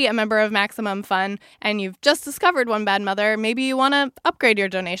already a member of Maximum Fun and you've just discovered One Bad Mother, maybe you want to upgrade your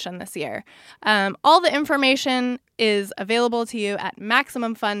donation this year. All the information is available to you at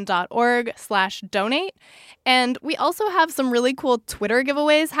MaximumFun.org/donate. And we also have some really cool Twitter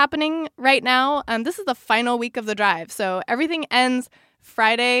giveaways happening right now. This is the final week of the drive, so everything ends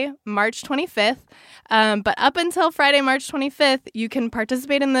Friday, March 25th. But up until Friday, March 25th, you can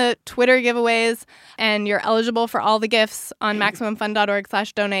participate in the Twitter giveaways, and you're eligible for all the gifts on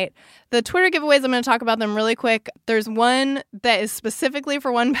MaximumFun.org/donate. The Twitter giveaways, I'm going to talk about them really quick. There's one that is specifically for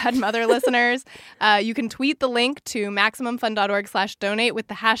One Bad Mother listeners. You can tweet the link to MaximumFun.org/donate with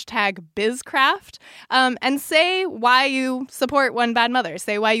the hashtag BizCraft, and say why you support One Bad Mother.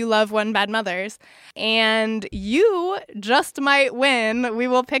 Say why you love One Bad Mothers. And you just might win. We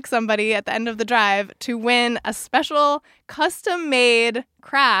will pick somebody at the end of the drive to win a special custom-made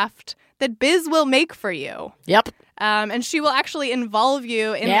craft that Biz will make for you. Yep. And she will actually involve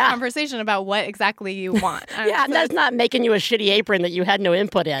you in the conversation about what exactly you want. And that's not making you a shitty apron that you had no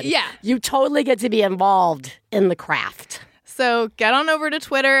input in. Yeah. You totally get to be involved in the craft. So get on over to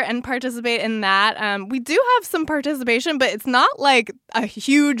Twitter and participate in that. We do have some participation, but it's not like a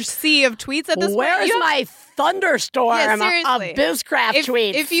huge sea of tweets at this point. Where's my thunderstorm of BizCraft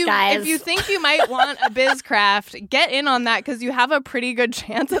tweets, guys? If you think you might want a BizCraft, get in on that because you have a pretty good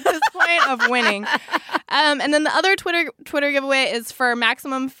chance at this point of winning. And then the other Twitter giveaway is for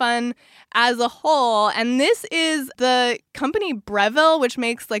Maximum Fun as a whole. And this is the company Breville, which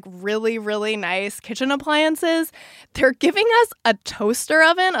makes really, really nice kitchen appliances. They're giving us a toaster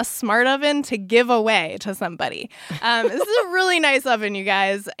oven, a smart oven to give away to somebody. This is a really nice oven, you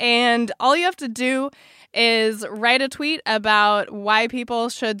guys. And all you have to do is write a tweet about why people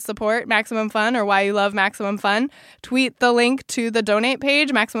should support Maximum Fun or why you love Maximum Fun. Tweet the link to the donate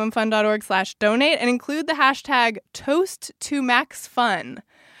page, MaximumFun.org/donate, and include the hashtag #ToastToMaxFun.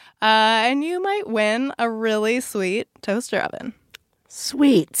 And you might win a really sweet toaster oven.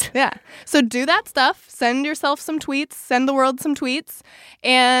 Sweet. Yeah. So do that stuff. Send yourself some tweets. Send the world some tweets.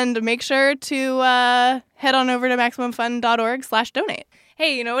 And make sure to head on over to MaximumFun.org/donate.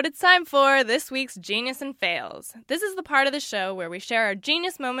 Hey, you know what it's time for? This week's Genius and Fails. This is the part of the show where we share our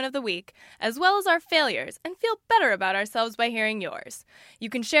genius moment of the week, as well as our failures, and feel better about ourselves by hearing yours. You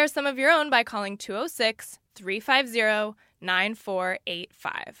can share some of your own by calling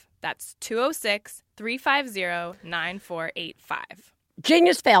 206-350-9485. That's 206-350-9485.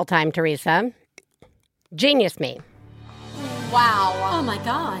 Genius fail time, Teresa. Genius me. Wow. Oh, my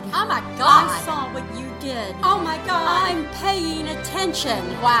God. Oh, my God. I saw what you did. Oh, my God. I'm paying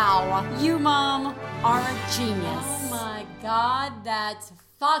attention. Wow. You, Mom, are a genius. Oh, my God. That's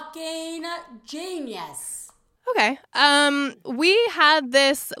fucking genius. Okay. We had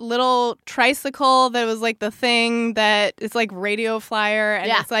this little tricycle that was like the thing that it's like Radio Flyer,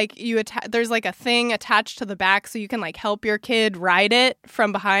 and it's like there's like a thing attached to the back so you can like help your kid ride it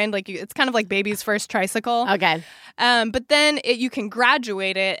from behind. Like it's kind of like baby's first tricycle. Okay. But then you can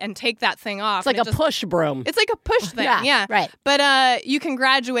graduate it and take that thing off. It's like a push broom. It's like a push thing. Yeah. Right. But you can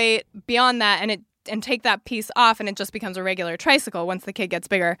graduate beyond that and take that piece off, and it just becomes a regular tricycle once the kid gets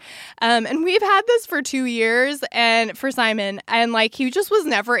bigger. And we've had this for 2 years, and for Simon, and like he just was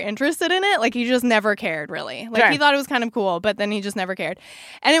never interested in it. Like he just never cared, really. Like he thought it was kind of cool, but then he just never cared.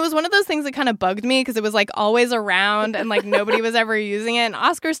 And it was one of those things that kind of bugged me because it was like always around, and like nobody was ever using it. And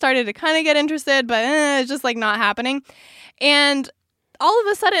Oscar started to kind of get interested, but it's just like not happening. And all of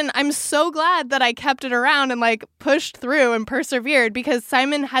a sudden, I'm so glad that I kept it around and like pushed through and persevered because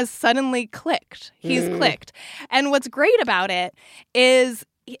Simon has suddenly clicked. He's clicked. And what's great about it is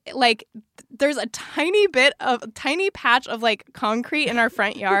like there's a tiny patch of like concrete in our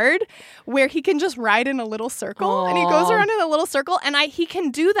front yard where he can just ride in a little circle. And he goes around in a little circle, and he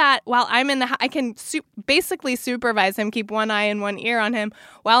can do that while I'm in the I can basically supervise him, keep one eye and one ear on him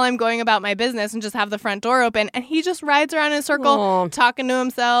while I'm going about my business, and just have the front door open, and he just rides around in a circle, talking to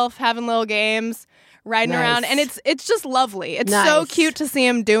himself, having little games, riding around, and it's just lovely. It's so cute to see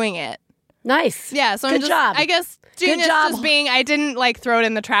him doing it. Nice. Yeah, so Good job. I guess genius just being I didn't like throw it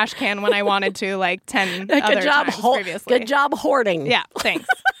in the trash can when I wanted to like 10 other times previously. Good job hoarding. Yeah, thanks.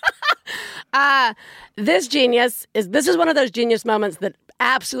 This is one of those genius moments that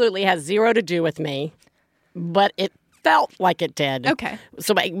absolutely has zero to do with me, but it felt like it did. Okay.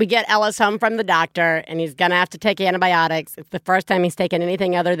 So we get Ellis home from the doctor, and he's going to have to take antibiotics. It's the first time he's taken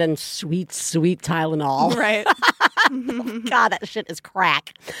anything other than sweet, sweet Tylenol. Right. God, that shit is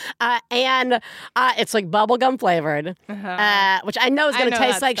crack. And it's like bubblegum flavored, which I know is going to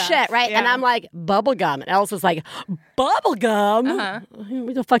taste like shit, right? Yeah. And I'm like, bubblegum. And Ellis is like, bubblegum?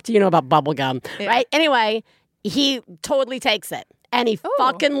 What the fuck do you know about bubblegum? Yeah. Right? Anyway, he totally takes it. And he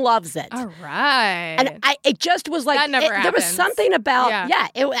fucking loves it. All right. And it just was like, that never happens. There was something about,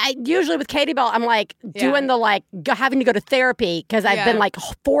 usually with Katie Bell, I'm like doing the like having to go to therapy because I've been like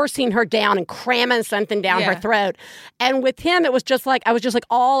forcing her down and cramming something down her throat. And with him, it was just like, I was just like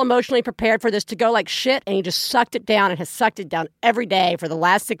all emotionally prepared for this to go like shit. And he just sucked it down and has sucked it down every day for the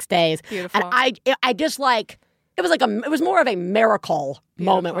last 6 days. Beautiful. And I just like, it was more of a miracle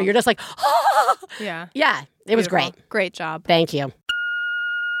moment where you're just like, oh. Yeah. Yeah. It was great. Great job. Thank you.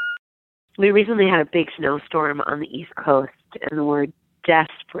 We recently had a big snowstorm on the East Coast, and we're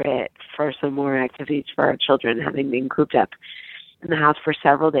desperate for some more activities for our children, having been cooped up in the house for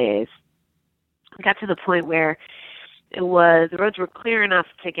several days. We got to the point where the roads were clear enough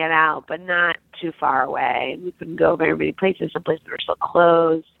to get out, but not too far away. We couldn't go very many places. Some places were still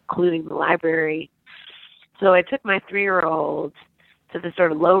closed, including the library. So I took my 3-year-old to the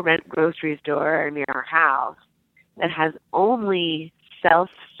sort of low-rent grocery store near our house that has only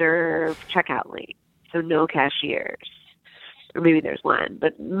self-serve checkout lanes, so no cashiers. Or maybe there's one,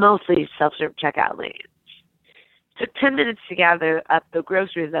 but mostly self-serve checkout lanes. It took 10 minutes to gather up the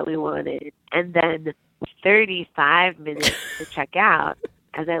groceries that we wanted, and then 35 minutes to check out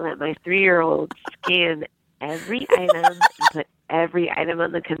as I let my 3-year-old scan every item and put every item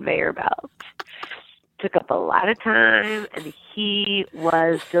on the conveyor belt. Took up a lot of time, and he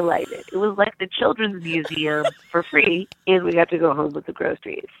was delighted. It was like the Children's Museum for free, and we got to go home with the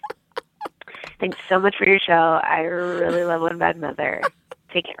groceries. Thanks so much for your show. I really love One Bad Mother.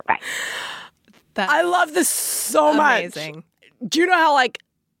 Take care. Bye. I love this so much. Amazing. Do you know how, like,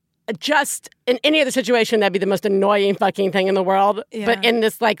 just in any other situation, that'd be the most annoying fucking thing in the world. Yeah. But in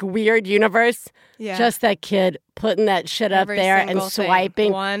this like weird universe, Yeah. just that kid putting that shit Every up there and single thing,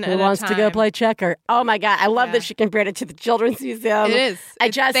 swiping. one Who at a wants to go time. play checker? Oh my God. I love Yeah. that she compared it to the Children's Museum. It is.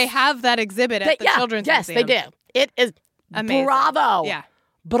 They have that exhibit at the Children's yes, Museum. they do. It is Amazing. bravo. Yeah.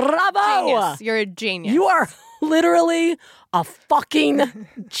 Bravo. Genius. You're a genius. You are literally a fucking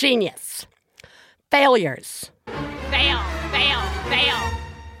genius. Failures. Fail, fail, fail,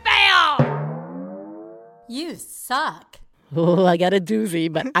 fail! You suck. Oh, I got a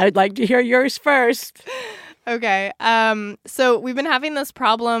doozy, but I'd like to hear yours first. Okay. So we've been having this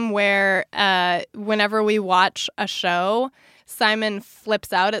problem where whenever we watch a show, Simon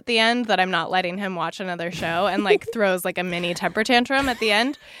flips out at the end that I'm not letting him watch another show and like throws like a mini temper tantrum at the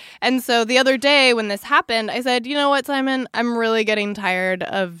end. And so the other day when this happened, I said, you know what, Simon, I'm really getting tired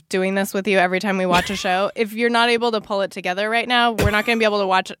of doing this with you every time we watch a show. If you're not able to pull it together right now, we're not going to be able to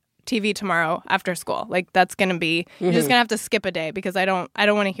watch TV tomorrow after school. Like that's going to be, you're just going to have to skip a day because I don't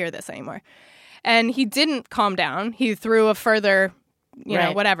want to hear this anymore. And he didn't calm down. He threw a further, you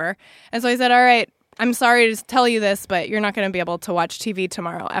know, whatever. And so I said, all right, I'm sorry to tell you this, but you're not going to be able to watch TV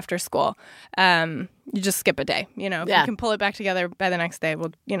tomorrow after school. You just skip a day. You know, if you can pull it back together by the next day,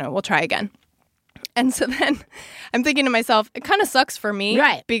 we'll try again. And so then I'm thinking to myself, it kind of sucks for me,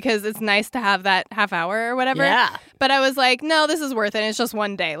 right? Because it's nice to have that half hour or whatever. Yeah. But I was like, no, this is worth it. It's just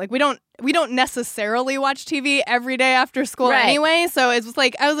one day. Like we don't necessarily watch TV every day after school anyway. So it's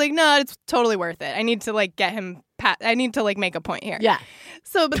like I was like, no, it's totally worth it. I need to like get him. I need to like make a point here. Yeah.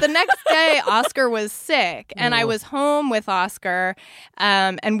 So, but the next day, Oscar was sick, and I was home with Oscar,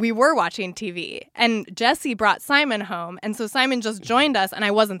 and we were watching TV. And Jesse brought Simon home, and so Simon just joined us, and I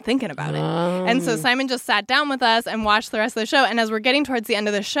wasn't thinking about it. And so Simon just sat down with us and watched the rest of the show. And as we're getting towards the end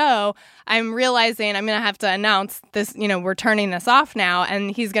of the show, I'm realizing I'm going to have to announce this. You know, we're turning this off now, and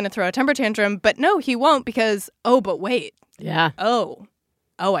he's going to throw a temper tantrum. But no, he won't because but wait. Yeah.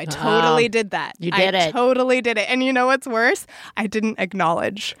 Oh, I totally did that. You did I it. Totally did it. And you know what's worse? I didn't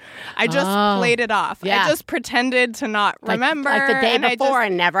acknowledge. I just played it off. Yeah. I just pretended to not remember. Like the day before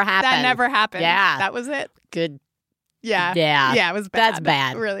and never happened. That never happened. Yeah. That was it. Good. Yeah. Yeah. Yeah, it was bad. That's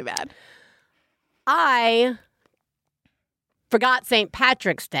bad. Really bad. I forgot St.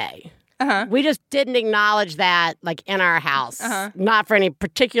 Patrick's Day. Uh-huh. We just didn't acknowledge that, like, in our house. Not for any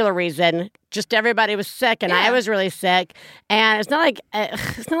particular reason. Just everybody was sick, and I was really sick. And it's not like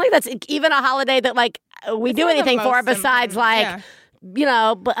that's even a holiday that, like, we do anything for besides, like, you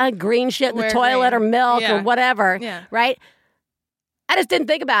know, green shit in the toilet or milk or whatever, right? I just didn't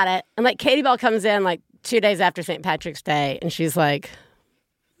think about it. And, like, Katie Bell comes in, like, 2 days after St. Patrick's Day, and she's like,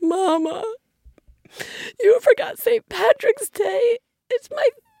 Mama, you forgot St. Patrick's Day. It's my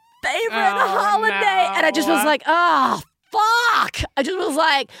favorite holiday. No. And I just was like, oh, fuck. I just was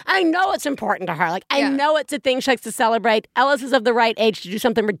like, I know it's important to her. Like, I know it's a thing she likes to celebrate. Ellis is of the right age to do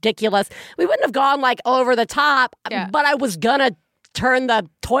something ridiculous. We wouldn't have gone, like, over the top, but I was gonna turn the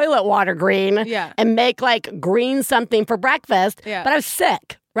toilet water green and make, like, green something for breakfast. But I was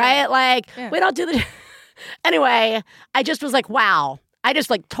sick, right? Like, we don't do the... Anyway, I just was like, wow. I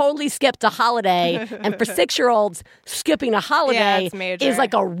just, like, totally skipped a holiday. And for 6-year-olds, skipping a holiday is,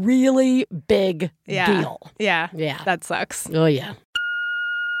 like, a really big deal. Yeah. That sucks. Oh, yeah.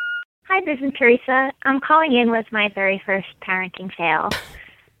 Hi, this is Teresa. I'm calling in with my very first parenting fail.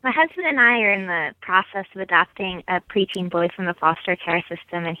 My husband and I are in the process of adopting a preteen boy from the foster care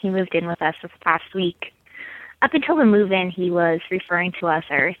system, and he moved in with us this past week. Up until the move-in, he was referring to us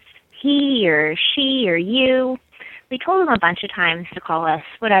as he or she or you. We told him a bunch of times to call us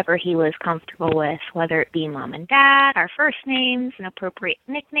whatever he was comfortable with, whether it be mom and dad, our first names, an appropriate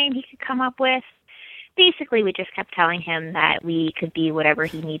nickname he could come up with. Basically, we just kept telling him that we could be whatever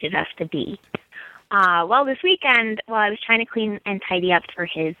he needed us to be. Well, this weekend, while I was trying to clean and tidy up for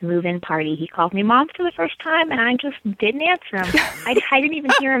his move-in party, he called me Mom for the first time, and I just didn't answer him. I didn't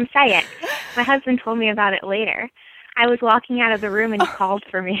even hear him say it. My husband told me about it later. I was walking out of the room, and he called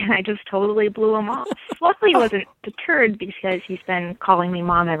for me, and I just totally blew him off. Luckily, he wasn't deterred because he's been calling me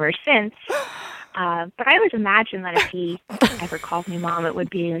Mom ever since. But I always imagined that if he ever called me Mom, it would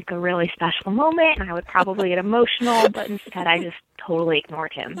be like a really special moment, and I would probably get emotional, but instead I just totally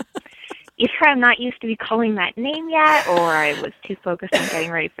ignored him. Either I'm not used to be calling that name yet, or I was too focused on getting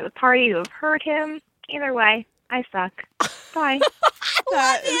ready for the party to have heard him. Either way, I suck. Bye.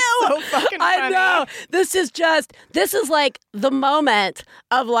 That is so fucking funny. I know. This is like the moment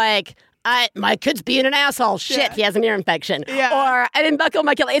of, like, my kid's being an asshole. Shit, he has an ear infection. Yeah. Or I didn't buckle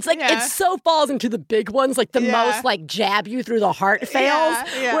my Achilles. It's like it so falls into the big ones, like the most like jab you through the heart fails,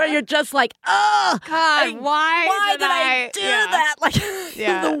 where you're just like, oh God, why did I do that? Like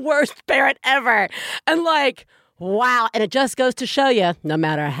the worst parent ever. And like, wow. And it just goes to show you, no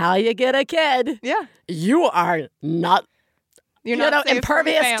matter how you get a kid, you are not, you're not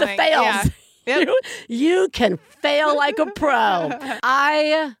impervious to fails. Yeah. Yep. You can fail like a pro.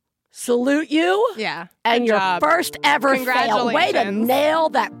 I salute you. Yeah. And your job. first ever fail. Way to nail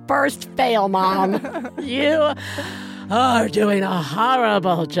that first fail, Mom. You are doing a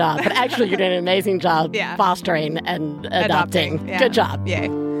horrible job. But actually, you're doing an amazing job fostering and adopting. Yeah. Good job. Yay.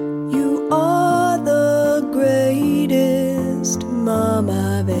 You are the greatest mom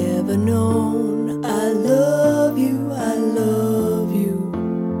I've ever known. I love you, I love you.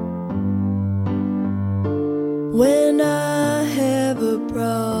 When I have a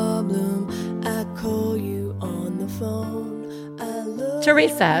problem, I call you on the phone. I love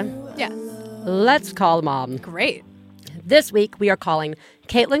Teresa. Yes. Let's call Mom. Great. This week, we are calling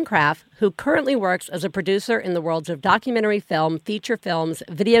Caitlin Kraft, who currently works as a producer in the worlds of documentary film, feature films,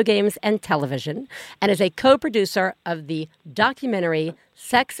 video games, and television, and is a co-producer of the documentary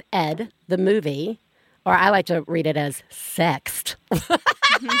Sex Ed, the movie, or I like to read it as Sexed,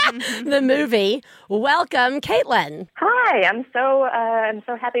 the movie. Welcome, Caitlin. Hi, I'm so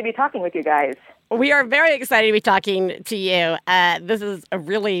happy to be talking with you guys. We are very excited to be talking to you. This is a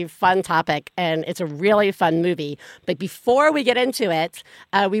really fun topic, and it's a really fun movie. But before we get into it,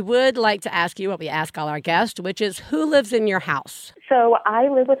 we would like to ask you what we ask all our guests, which is, who lives in your house? So I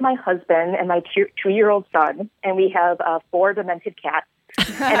live with my husband and my 2-year-old son, and we have 4 demented cats.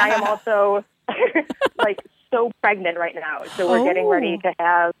 And I am also so pregnant right now. So we're getting ready to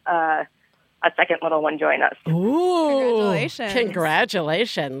have a second little one join us. Ooh.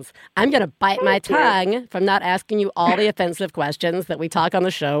 Congratulations. I'm going to bite my tongue from not asking you all the offensive questions that we talk on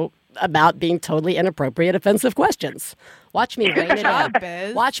the show about being totally inappropriate offensive questions. Watch me rein it in.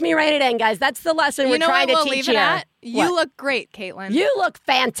 Biz. Watch me rein it in, guys. That's the lesson we're trying to teach here. You look great, Caitlin. You look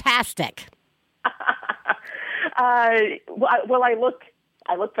fantastic. Well, I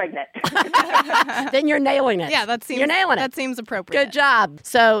look pregnant. Then you're nailing it. Yeah, you're nailing it. That seems appropriate. Good job.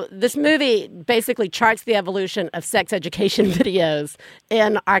 So this movie basically charts the evolution of sex education videos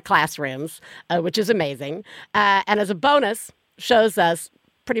in our classrooms, which is amazing. And as a bonus, shows us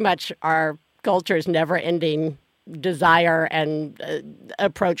pretty much our culture's never-ending desire and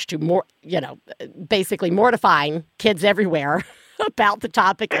approach to basically mortifying kids everywhere about the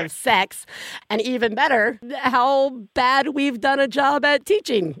topic of sex, and even better, how bad we've done a job at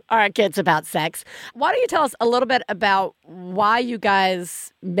teaching our kids about sex. Why don't you tell us a little bit about why you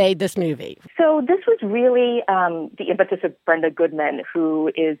guys made this movie? So this was really the impetus of Brenda Goodman,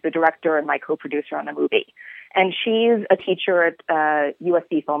 who is the director and my co-producer on the movie. And she's a teacher at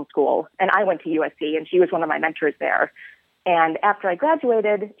USC Film School, and I went to USC, and she was one of my mentors there. And after I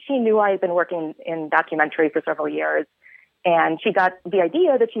graduated, she knew I had been working in documentary for several years. And she got the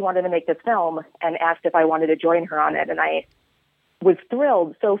idea that she wanted to make this film and asked if I wanted to join her on it. And I was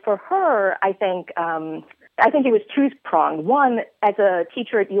thrilled. So for her, I think it was two-pronged. One, as a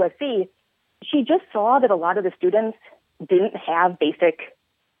teacher at USC, she just saw that a lot of the students didn't have basic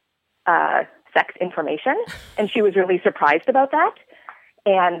sex information. And she was really surprised about that.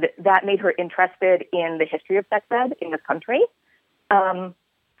 And that made her interested in the history of sex ed in this country.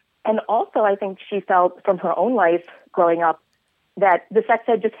 And also, I think she felt from her own life growing up that the sex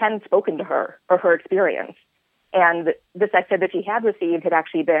ed just hadn't spoken to her or her experience. And the sex ed that she had received had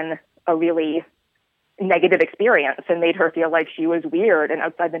actually been a really negative experience and made her feel like she was weird and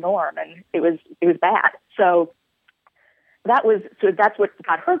outside the norm, and it was bad. So that's what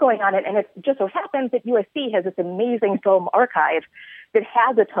got her going on it. And it just so happens that USC has this amazing film archive that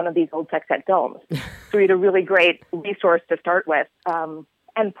has a ton of these old sex ed films. So we had a really great resource to start with.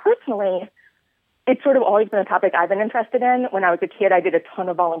 And personally, it's sort of always been a topic I've been interested in. When I was a kid, I did a ton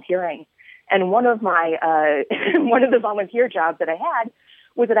of volunteering. And one of my one of the volunteer jobs that I had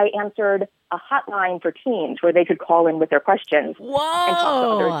was that I answered a hotline for teens where they could call in with their questions.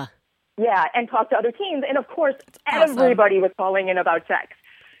 Whoa! And talk to other teens. And of course, everybody was calling in about sex.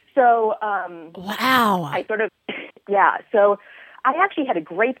 So, wow. So I actually had a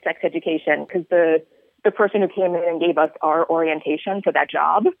great sex education because the person who came in and gave us our orientation for that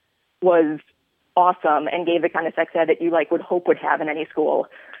job was awesome and gave the kind of sex ed that you would hope would have in any school.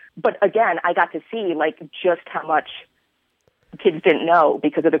 But again, I got to see just how much kids didn't know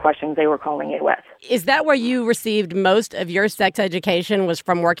because of the questions they were calling in with. Is that where you received most of your sex education, was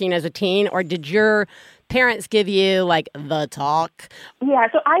from working as a teen, or did your parents give you like the talk? Yeah,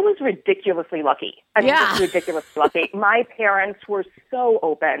 so I was ridiculously lucky. Ridiculously lucky. My parents were so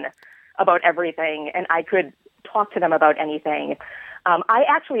open about everything, and I could talk to them about anything.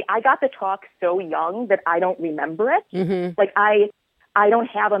 I got the talk so young that I don't remember it. Mm-hmm. Like I don't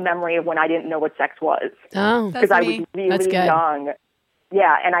have a memory of when I didn't know what sex was. Oh, because I was really young.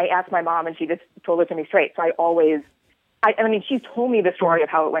 Yeah, and I asked my mom, and she just told it to me straight. So I mean, she told me the story of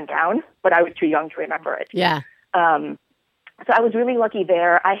how it went down, but I was too young to remember it. Yeah. So I was really lucky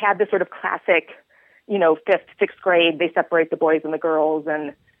there. I had this sort of classic, 5th, 6th grade, they separate the boys and the girls,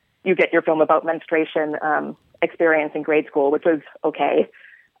 and you get your film about menstruation experience in grade school, which was okay.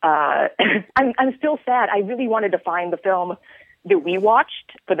 I'm still sad. I really wanted to find the film that we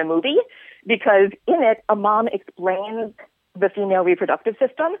watched for the movie, because in it, a mom explains the female reproductive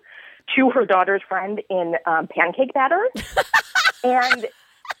system to her daughter's friend in pancake batter. And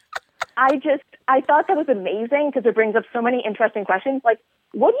I thought that was amazing because it brings up so many interesting questions. Like,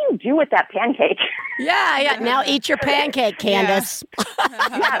 what do you do with that pancake? Yeah. Now eat your pancake, Candace.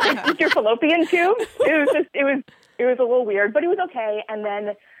 Yeah, eat your fallopian tube. It was a little weird, but it was okay. And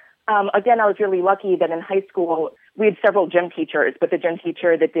then, again, I was really lucky that in high school, we had several gym teachers, but the gym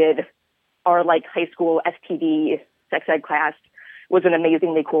teacher that did our like high school STD sex ed class was an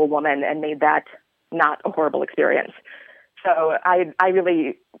amazingly cool woman and made that not a horrible experience. So I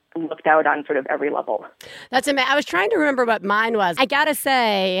really looked out on sort of every level. That's amazing. I was trying to remember what mine was. I got to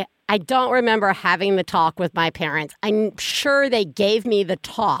say, I don't remember having the talk with my parents. I'm sure they gave me the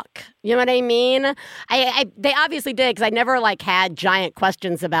talk. You know what I mean? They obviously did, because I never had giant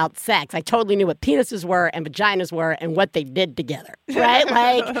questions about sex. I totally knew what penises were and vaginas were and what they did together, right?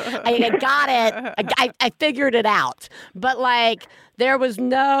 I got it. I figured it out. But there was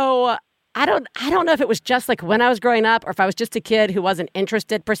no... I don't know if it was just when I was growing up, or if I was just a kid who wasn't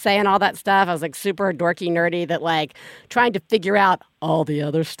interested per se in all that stuff. I was super dorky, nerdy, that trying to figure out all the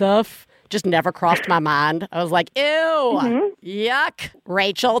other stuff just never crossed my mind. I was like, ew, yuck,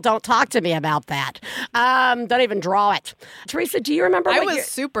 Rachel, don't talk to me about that. Don't even draw it. Teresa, do you remember? I was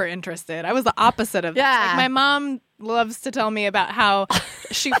super interested. I was the opposite of that. My mom loves to tell me about how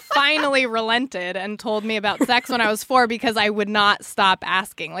she finally relented and told me about sex when I was 4 because I would not stop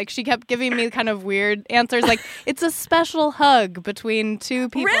asking. She kept giving me kind of weird answers, it's a special hug between two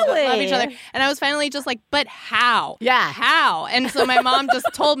people that love each other. And I was finally just but how? Yeah. How? And so my mom just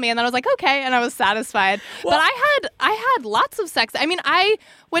told me, and then I was like, okay, and I was satisfied. Well, but I had lots of sex. I mean, I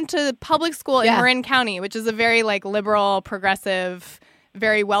went to public school in Marin County, which is a very liberal, progressive,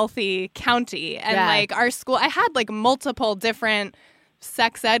 very wealthy county. And our school, I had multiple different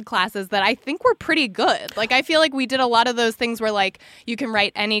sex ed classes that I think were pretty good. I feel we did a lot of those things where you can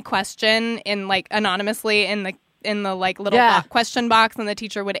write any question in anonymously in the little question box, and the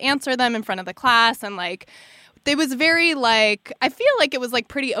teacher would answer them in front of the class. And it was very I feel it was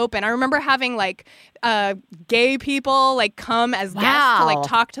pretty open. I remember having gay people come as guests to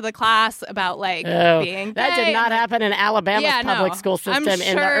talk to the class about being gay. That did not happen in Alabama's public school system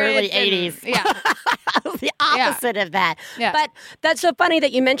in the early 80s. Yeah. The opposite of that. Yeah. But that's so funny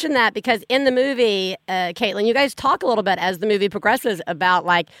that you mentioned that, because in the movie, Caitlin, you guys talk a little bit as the movie progresses about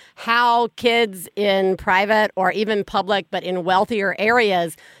how kids in private or even public but in wealthier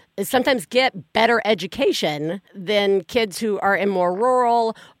areas sometimes get better education than kids who are in more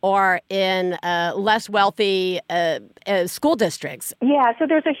rural or in less wealthy school districts. Yeah, so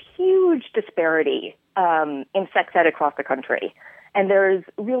there's a huge disparity in sex ed across the country. And there's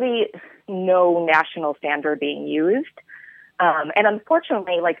really no national standard being used. And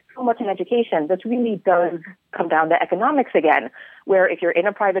unfortunately, so much in education, this really does come down to economics again, where if you're in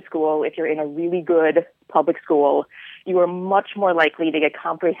a private school, if you're in a really good public school, you are much more likely to get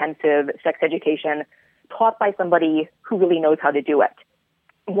comprehensive sex education taught by somebody who really knows how to do it.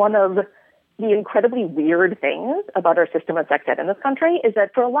 One of the incredibly weird things about our system of sex ed in this country is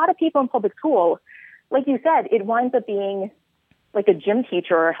that for a lot of people in public school, like you said, it winds up being a gym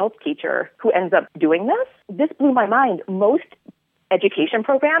teacher or a health teacher who ends up doing this. This blew my mind. Most education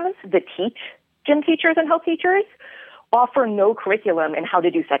programs that teach gym teachers and health teachers offer no curriculum in how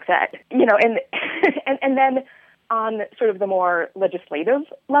to do sex ed. And then on sort of the more legislative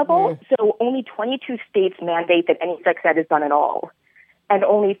level, so only 22 states mandate that any sex ed is done at all. And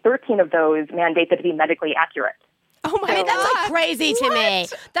only 13 of those mandate that it be medically accurate. Oh my God. That's like crazy to me.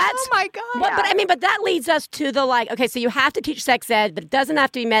 Oh my God. But that leads us to the like, okay, so you have to teach sex ed, but it doesn't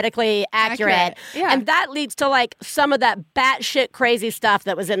have to be medically accurate. Yeah. And that leads to like some of that batshit crazy stuff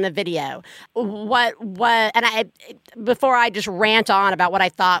that was in the video. Before I just rant on about what I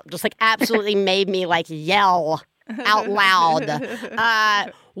thought just like absolutely made me like yell out loud.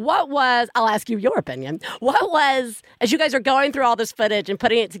 I'll ask you your opinion. What was, as you guys are going through all this footage and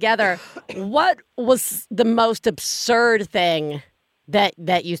putting it together, what was the most absurd thing that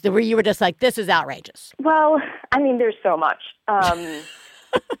where you were just like, this is outrageous? Well, I mean, there's so much.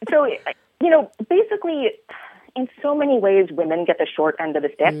 So, basically, in so many ways, women get the short end of the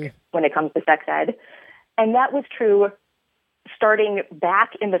stick when it comes to sex ed. And that was true starting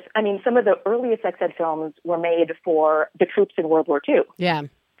back in some of the earliest sex ed films were made for the troops in World War II. Yeah.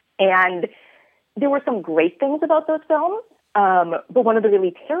 And there were some great things about those films. But one of the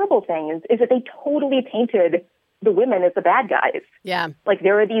really terrible things is that they totally painted the women as the bad guys. Yeah. Like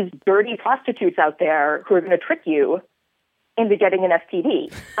there are these dirty prostitutes out there who are going to trick you into getting an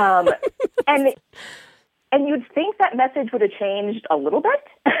STD. And you'd think that message would have changed a little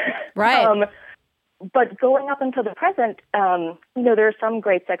bit. Right. But going up until the present, there are some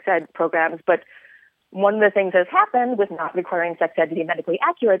great sex ed programs, but one of the things that has happened with not requiring sex ed to be medically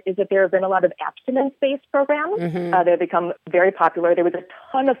accurate is that there have been a lot of abstinence-based programs. They've become very popular. There was a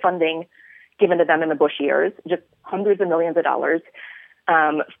ton of funding given to them in the Bush years, just hundreds of millions of dollars.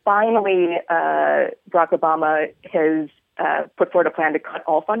 Finally, Barack Obama has put forward a plan to cut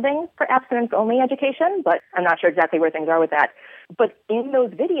all funding for abstinence-only education, but I'm not sure exactly where things are with that. But in those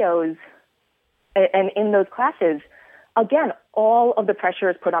videos and in those classes, again, all of the pressure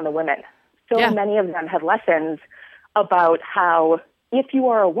is put on the women. So many of them have lessons about how if you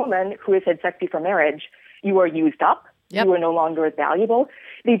are a woman who has had sex before marriage, you are used up. Yep. You are no longer as valuable.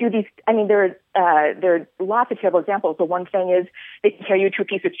 They do these, there are lots of terrible examples. The one thing is they compare you to a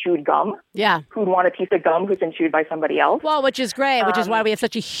piece of chewed gum. Yeah. Who'd want a piece of gum who's been chewed by somebody else? Well, which is great, which is why we have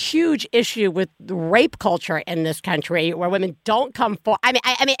such a huge issue with rape culture in this country where women don't come forward.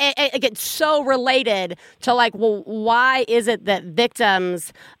 It gets so related to like, well, why is it that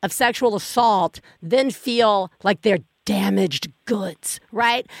victims of sexual assault then feel like they're damaged goods,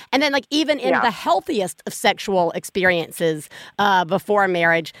 right? And then like even in the healthiest of sexual experiences before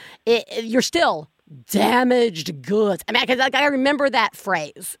marriage, you're still damaged goods. Because I remember that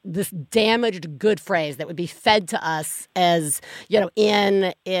phrase, this damaged good phrase that would be fed to us as,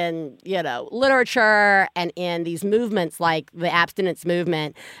 in literature and in these movements like the abstinence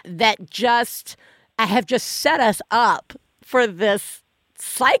movement that have just set us up for this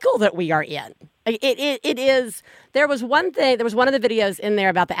cycle that we are in. It is. There was one of the videos in there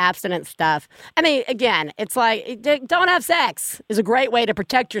about the abstinence stuff. Again, it's like don't have sex is a great way to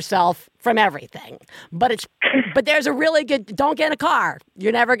protect yourself from everything. But there's a really good don't get in a car.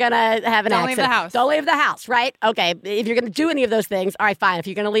 You're never gonna have an accident. Don't leave the house. Don't leave the house, right? Okay. If you're gonna do any of those things, all right, fine. If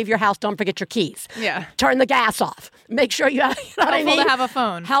you're gonna leave your house, don't forget your keys. Yeah. Turn the gas off. Make sure you have Helpful to have a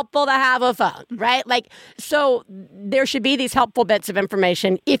phone. Helpful to have a phone, right? So there should be these helpful bits of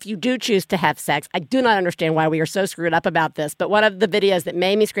information if you do choose to have sex. I do not understand why we are so screwed up about this, but one of the videos that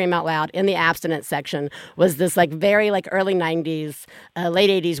made me scream out loud in the abstinence section was this like very like early 90s,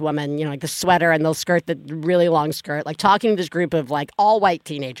 late 80s woman, like the sweater and the skirt, the really long skirt, like talking to this group of like all white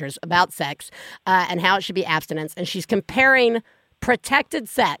teenagers about sex and how it should be abstinence. And she's comparing protected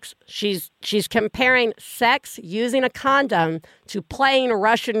sex. She's comparing sex using a condom to playing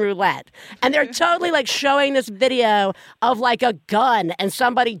Russian roulette. And they're totally like showing this video of like a gun and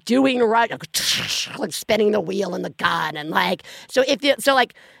somebody doing like spinning the wheel in the gun. And like,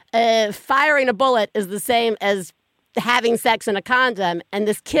 firing a bullet is the same as having sex in a condom. And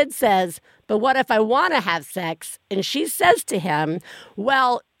this kid says, but what if I want to have sex? And she says to him,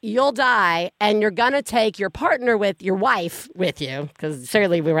 well, you'll die, and you're going to take your partner with your wife with you, because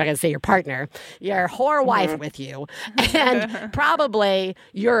certainly we were going to say your partner, your whore wife with you, and probably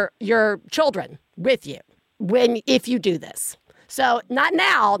your children with you if you do this. So not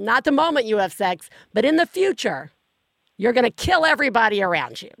now, not the moment you have sex, but in the future, you're going to kill everybody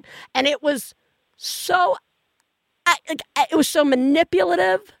around you. And it was so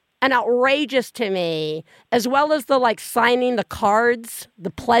manipulative and outrageous to me, as well as the like signing the cards, the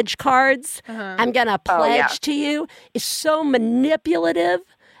pledge cards. I'm going to pledge to you is so manipulative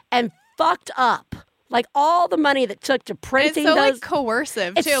and fucked up. Like all the money that took to printing those. It's so those, like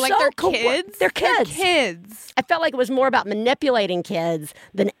coercive it's too. Like so they're kids. They're kids. They're kids. I felt like it was more about manipulating kids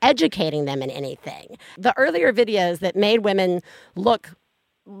than educating them in anything. The earlier videos that made women look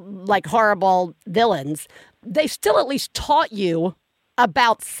like horrible villains, they still at least taught you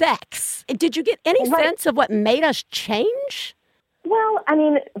about sex. Did you get any sense of what made us change? Well, I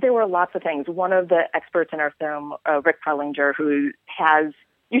mean, there were lots of things. One of the experts in our film, Rick Pellinger,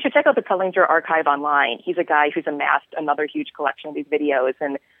 you should check out the Pellinger archive online. He's a guy who's amassed another huge collection of these videos,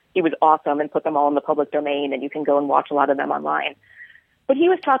 and he was awesome and put them all in the public domain, and you can go and watch a lot of them online. But he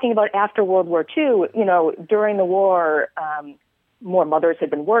was talking about after World War II, during the war, more mothers had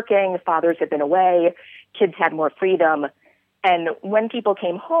been working, fathers had been away, kids had more freedom. And when people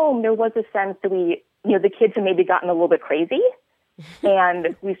came home, there was a sense that the kids had maybe gotten a little bit crazy,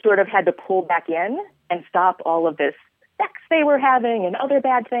 and we sort of had to pull back in and stop all of this sex they were having and other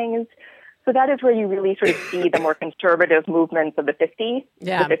bad things. So that is where you really sort of see the more conservative movements of the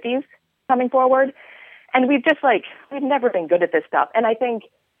 50s coming forward. And we've never been good at this stuff. And I think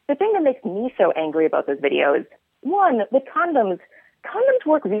the thing that makes me so angry about those videos, one, with condoms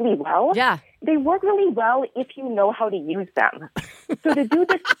work really well. Yeah. They work really well if you know how to use them. So to do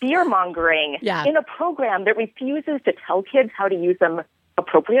this fear-mongering in a program that refuses to tell kids how to use them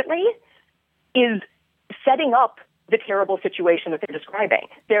appropriately is setting up the terrible situation that they're describing.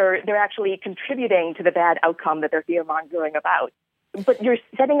 They're actually contributing to the bad outcome that they're fear-mongering about. But you're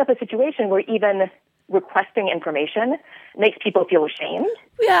setting up a situation where even requesting information makes people feel ashamed.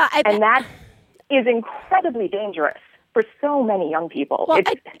 Yeah, and that is incredibly dangerous for so many young people. Well,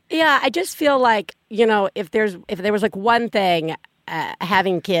 I just feel like, if there was one thing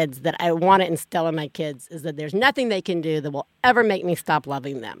having kids that I want to instill in my kids is that there's nothing they can do that will ever make me stop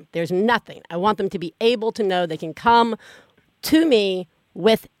loving them. There's nothing. I want them to be able to know they can come to me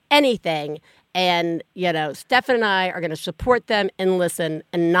with anything. And, Stefan and I are going to support them and listen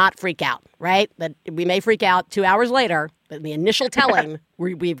and not freak out, right? That we may freak out 2 hours later, but in the initial telling,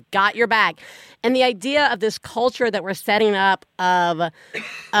 we've got your back. And the idea of this culture that we're setting up of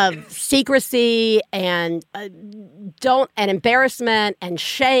secrecy and embarrassment and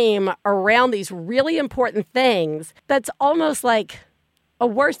shame around these really important things, that's almost like a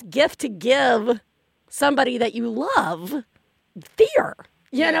worse gift to give somebody that you love, fear.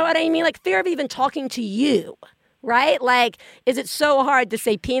 You know what I mean? Like fear of even talking to you, right? Like, is it so hard to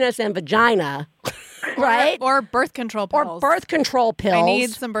say penis and vagina, right? Or birth control pills. Or birth control pills. I need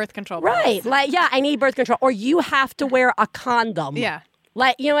some birth control pills. Right. I need birth control. Or you have to wear a condom. Yeah.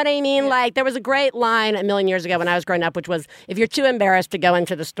 You know what I mean? Yeah. There was a great line a million years ago when I was growing up, which was, if you're too embarrassed to go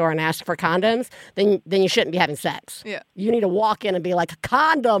into the store and ask for condoms, then you shouldn't be having sex. Yeah. You need to walk in and be like,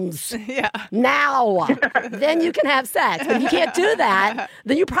 condoms. Yeah. Now. Then you can have sex. But if you can't do that,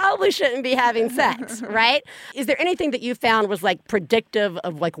 then you probably shouldn't be having sex, right? Is there anything that you found was predictive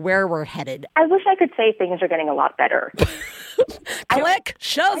of where we're headed? I wish I could say things are getting a lot better. Click.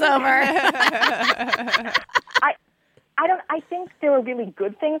 Show's over. I think there are really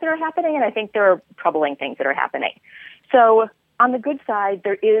good things that are happening, and I think there are troubling things that are happening. So on the good side,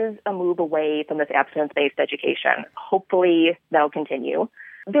 there is a move away from this abstinence-based education. Hopefully that'll continue.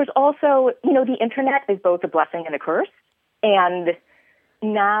 There's also, the internet is both a blessing and a curse. And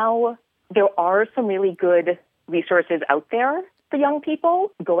now there are some really good resources out there for young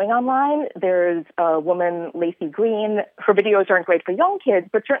people going online. There's a woman, Lacey Green. Her videos aren't great for young kids,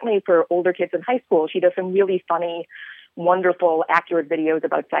 but certainly for older kids in high school. She does some really funny, wonderful, accurate videos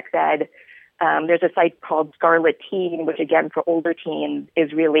about sex ed. There's a site called Scarlet Teen, which again for older teens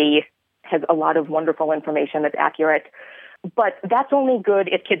has a lot of wonderful information that's accurate. But that's only good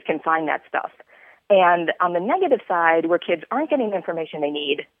if kids can find that stuff. And on the negative side, where kids aren't getting the information they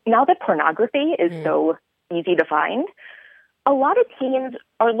need, now that pornography is so easy to find, a lot of teens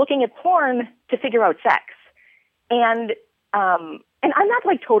are looking at porn to figure out sex. And I'm not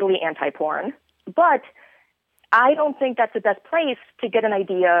totally anti-porn, but I don't think that's the best place to get an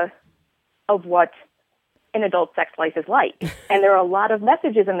idea of what an adult sex life is like. And there are a lot of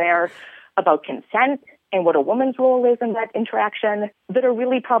messages in there about consent and what a woman's role is in that interaction that are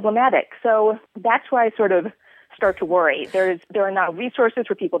really problematic. So that's why I sort of start to worry. There are now resources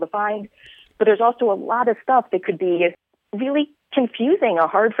for people to find, but there's also a lot of stuff that could be really confusing or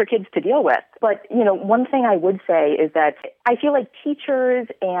hard for kids to deal with. But, one thing I would say is that I feel like teachers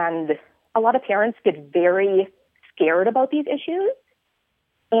and a lot of parents get very scared about these issues.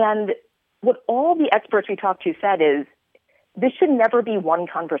 And what all the experts we talked to said is this should never be one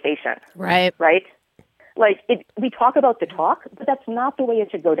conversation. Right. Right? We talk about the talk, but that's not the way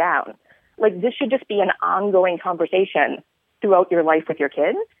it should go down. This should just be an ongoing conversation throughout your life with your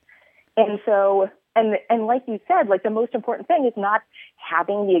kids. And so, and like you said, the most important thing is not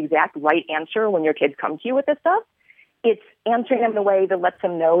having the exact right answer when your kids come to you with this stuff. It's answering them in a way that lets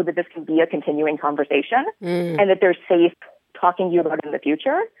them know that this can be a continuing conversation and that they're safe talking to you about it in the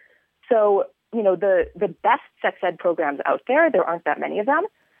future. So the best sex ed programs out there aren't that many of them,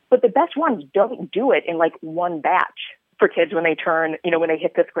 but the best ones don't do it in like one batch for kids when they turn, when they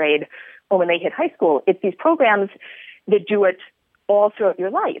hit 5th grade or when they hit high school. It's these programs that do it all throughout your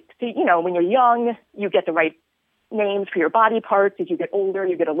life. So, when you're young, you get the right names for your body parts. As you get older,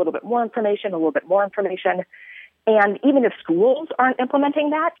 you get a little bit more information. And even if schools aren't implementing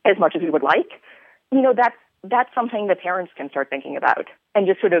that as much as we would like, that's something that parents can start thinking about and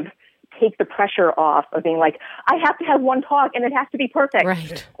just sort of take the pressure off of being like, I have to have one talk and it has to be perfect.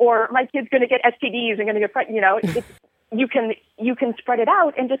 Right. Or my kid's going to get STDs and going to get, you can spread it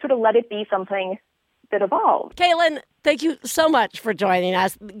out and just sort of let it be something that evolves. Caitlin, thank you so much for joining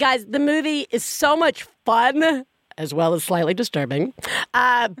us. Guys, the movie is so much fun, as well as slightly disturbing.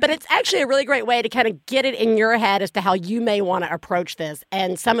 But it's actually a really great way to kind of get it in your head as to how you may want to approach this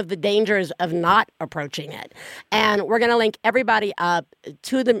and some of the dangers of not approaching it. And we're going to link everybody up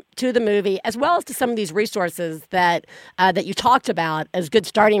to the movie, as well as to some of these resources that you talked about as good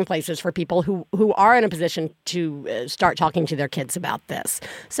starting places for people who are in a position to start talking to their kids about this.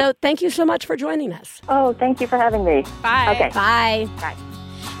 So thank you so much for joining us. Oh, thank you for having me. Bye. Okay. Bye. Bye.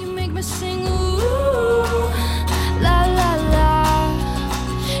 You make me sing, ooh, la la la.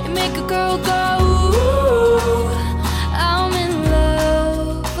 You make a girl go, ooh, I'm in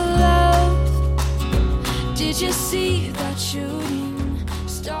love. Did you see that shooting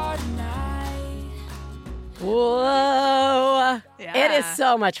star tonight? Whoa. Yeah. It is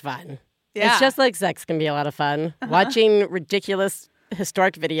so much fun. Yeah. It's just like sex can be a lot of fun. Watching ridiculous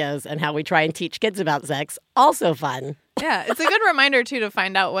historic videos and how we try and teach kids about sex, also fun. Yeah, it's a good reminder, too, to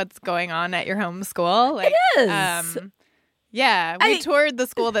find out what's going on at your home school. Like, it is. Yeah, we toured the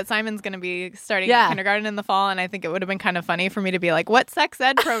school that Simon's going to be starting kindergarten in the fall, and I think it would have been kind of funny for me to be like, what sex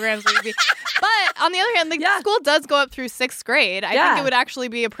ed programs would be? But on the other hand, the school does go up through 6th grade. I think it would actually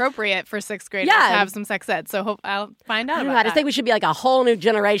be appropriate for 6th graders to have some sex ed, so I'll find out about that. I just think we should be like a whole new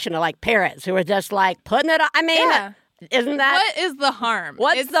generation of like parents who are just like putting it on. I mean, isn't that? What is the harm?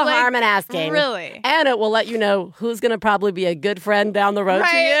 What's the harm in asking? Really? And it will let you know who's going to probably be a good friend down the road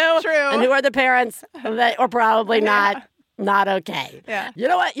to you. True. And who are the parents that are probably not okay. Yeah. You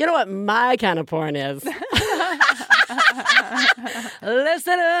know what my kind of porn is?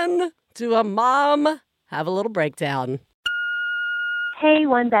 Listening to a mom have a little breakdown. Hey,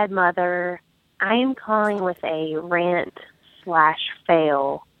 One Bad Mother. I am calling with a rant/fail.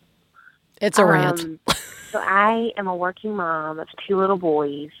 It's a rant. So I am a working mom of 2 little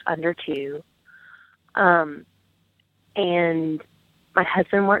boys under 2. And my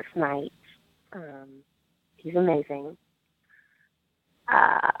husband works nights. He's amazing.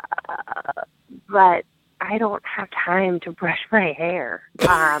 But I don't have time to brush my hair. If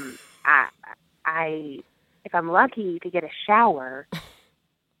I'm lucky to get a shower,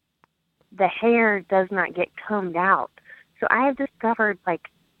 the hair does not get combed out. So I have discovered like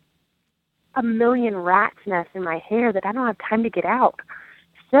a million rat's nests in my hair that I don't have time to get out.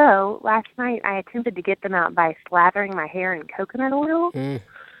 So last night I attempted to get them out by slathering my hair in coconut oil.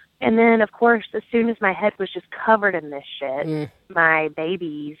 And then, of course, as soon as my head was just covered in this shit, my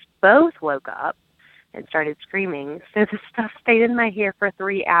babies both woke up and started screaming. So the stuff stayed in my hair for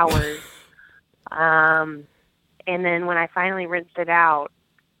 3 hours. And then when I finally rinsed it out,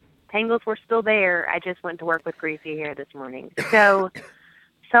 tangles were still there. I just went to work with greasy hair this morning. So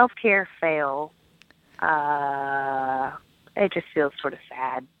self-care fail. It just feels sort of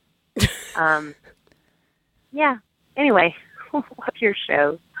sad. Yeah. Anyway, love your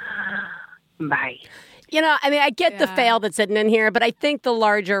show. Bye. I get the fail that's sitting in here, but I think the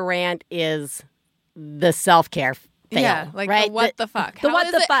larger rant is the self-care fail. Yeah, like right? what the fuck? How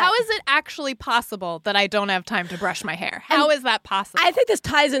is it actually possible that I don't have time to brush my hair? How is that possible? I think this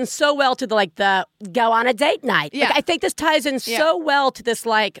ties in so well to the go on a date night. Yeah. Like, I think this ties in so well to this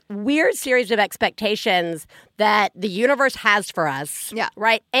weird series of expectations that the universe has for us. Yeah.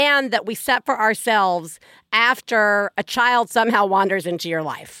 Right? And that we set for ourselves after a child somehow wanders into your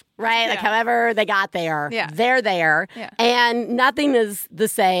life. Right? Like however they got there, they're there. Yeah. And nothing is the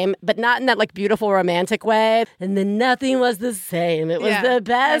same, but not in that beautiful romantic way. And then nothing was the same. It was the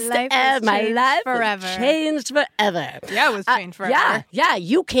best ever. My life forever. was changed forever. Yeah, it was changed forever. Yeah.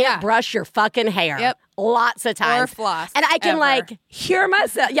 You can't brush your fucking hair. Yep. Lots of times. Or floss. And I can hear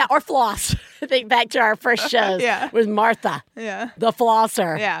myself. Yeah, or floss. I think back to our first shows with Martha. Yeah. The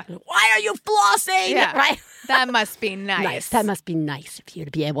flosser. Yeah. Why are you flossing? Yeah. Right? That must be nice. That must be nice of you to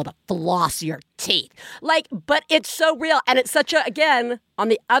be able to floss your teeth. But it's so real. And it's such again, on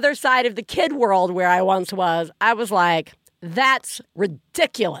the other side of the kid world where I once was, I was like, that's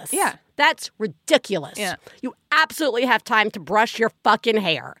ridiculous. Yeah. That's ridiculous. Yeah. You absolutely have time to brush your fucking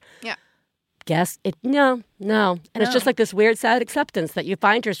hair. Yeah. guess no. And it's just like this weird, sad acceptance that you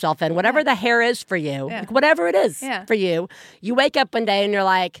find yourself in. Whatever the hair is for you, like whatever it is for you, you wake up one day and you're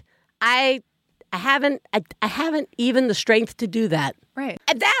like, I haven't even the strength to do that. Right.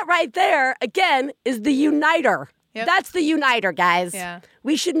 And that right there, again, is the uniter. Yep. That's the uniter, guys. Yeah.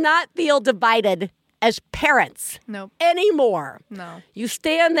 We should not feel divided as parents anymore. No. You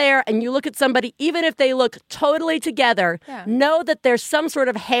stand there and you look at somebody, even if they look totally together, know that there's some sort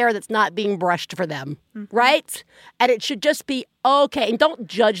of hair that's not being brushed for them, right? And it should just be okay. And don't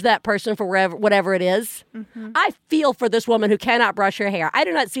judge that person for whatever it is. I feel for this woman who cannot brush her hair. I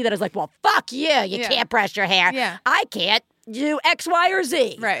do not see that as like, well, fuck you. You can't brush your hair. Yeah. I can't do X, Y, or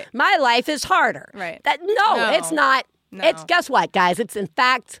Z. Right. My life is harder. Right. No, it's not. No. It's, guess what, guys? It's in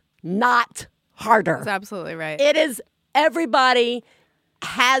fact not harder. That's absolutely right. It is, everybody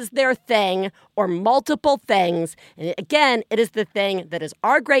has their thing or multiple things. And again, it is the thing that is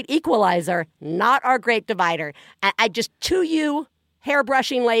our great equalizer, not our great divider. I just, to you,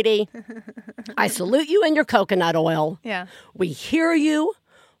 hairbrushing lady, I salute you in your coconut oil. Yeah. We hear you.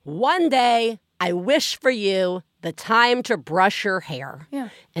 One day, I wish for you the time to brush your hair. Yeah.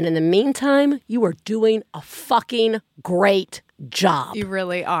 And in the meantime, you are doing a fucking great job. You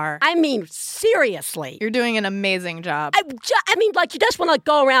really are. I mean, seriously. You're doing an amazing job. I mean, like, you just want to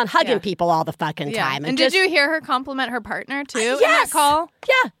go around hugging people all the fucking time. And did you hear her compliment her partner, too, in yes. that call?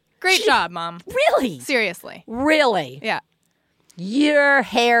 Yeah. Great job, Mom. Really? Seriously. Really? Yeah. Your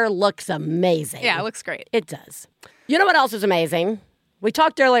hair looks amazing. Yeah, it looks great. It does. You know what else is amazing? We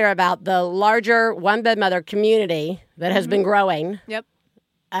talked earlier about the larger one-bed mother community that has been growing. Yep.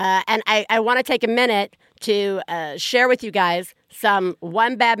 And I want to take a minute to share with you guys some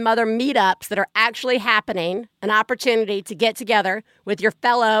one-bed mother meetups that are actually happening, an opportunity to get together with your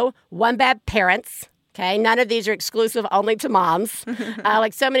fellow one-bed parents. Okay, none of these are exclusive only to moms.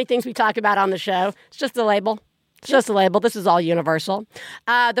 Like so many things we talk about on the show, it's just a label. It's just a label. This is all universal.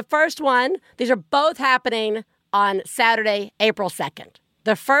 The first one, these are both happening on Saturday, April 2nd.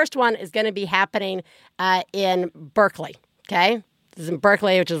 The first one is going to be happening in Berkeley, okay? This is in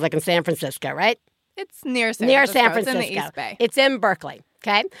Berkeley, which is like in San Francisco, right? It's near San Francisco. It's in the East Bay. It's in Berkeley,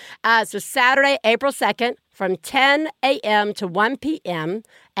 okay? So Saturday, April 2nd, from 10 a.m. to 1 p.m.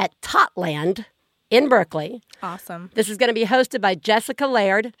 at Totland in Berkeley. Awesome. This is going to be hosted by Jessica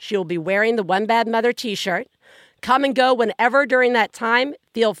Laird. She will be wearing the One Bad Mother t-shirt. Come and go whenever during that time.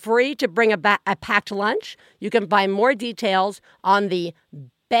 Feel free to bring a packed lunch. You can find more details on the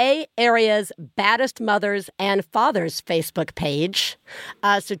Bay Area's Baddest Mothers and Fathers Facebook page.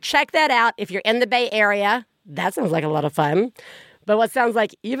 So check that out if you're in the Bay Area. That sounds like a lot of fun. But what sounds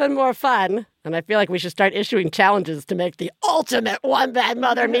like even more fun, and I feel like we should start issuing challenges to make the ultimate One Bad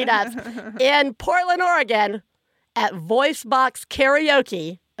Mother meetups in Portland, Oregon at Voicebox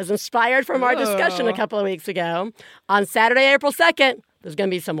Karaoke, as inspired from our discussion a couple of weeks ago. On Saturday, April 2nd, there's going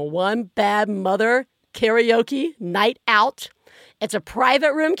to be some One Bad Mother karaoke night out. It's a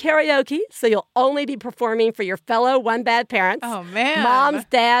private room karaoke, so you'll only be performing for your fellow One Bad parents. Oh, man. Moms,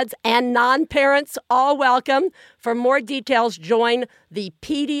 dads, and non-parents, all welcome. For more details, join the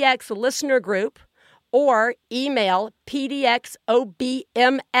PDX listener group or email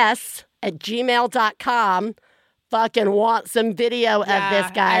pdxobms@gmail.com. Fucking want some video of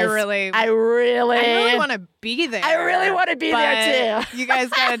this, guys. I really want to be there. I really want to be there, too. You guys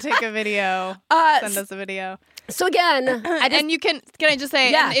got to take a video. Send us a video. So again, and you can I just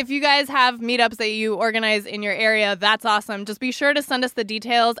say, and if you guys have meetups that you organize in your area, that's awesome. Just be sure to send us the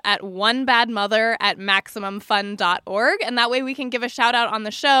details at onebadmother@maximumfun.org, and that way we can give a shout out on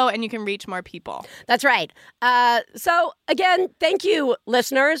the show and you can reach more people. That's right. So again, thank you,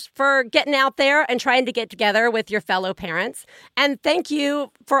 listeners, for getting out there and trying to get together with your fellow parents, and thank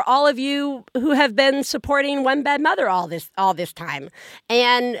you for all of you who have been supporting One Bad Mother all this time,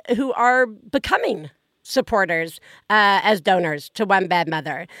 and who are becoming supporters as donors to One Bad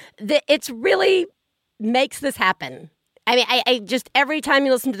Mother. It's really makes this happen. I mean, I just, every time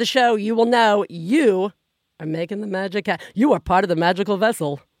you listen to the show, you will know you are making the magic happen. You are part of the magical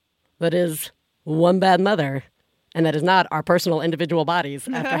vessel that is One Bad Mother. And that is not our personal individual bodies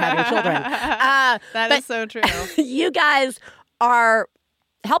after having children. That is so true. You guys are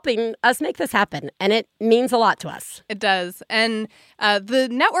helping us make this happen, and it means a lot to us. It does. And the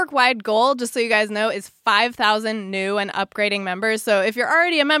network-wide goal, just so you guys know, is 5,000 new and upgrading members. So if you're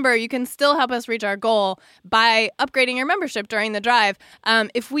already a member, you can still help us reach our goal by upgrading your membership during the drive.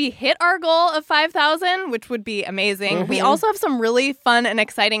 If we hit our goal of 5,000, which would be amazing, we also have some really fun and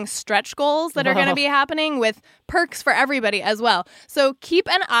exciting stretch goals that are going to be happening with perks for everybody as well. So keep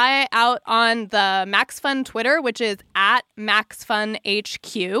an eye out on the MaxFun Twitter, which is at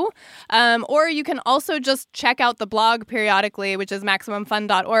MaxFunHQ. Or you can also just check out the blog periodically, which is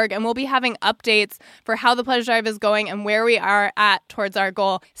MaximumFun.org, and we'll be having updates for how the pledge drive is going and where we are at towards our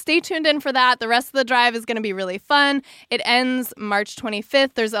goal. Stay tuned in for that. The rest of the drive is going to be really fun. It ends March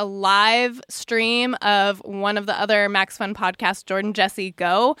 25th. There's a live stream of one of the other MaxFun podcasts, Jordan Jesse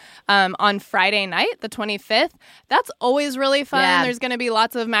Go, on Friday night, the 25th. That's always really fun. Yeah. There's going to be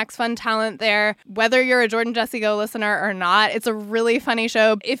lots of MaxFun talent there. Whether you're a Jordan Jesse Go listener or not, it's a really funny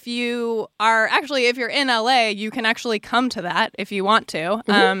show. If you're in LA, you can actually come to that if you want to.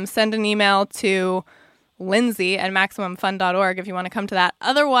 Send an email to Lindsay at MaximumFun.org if you want to come to that.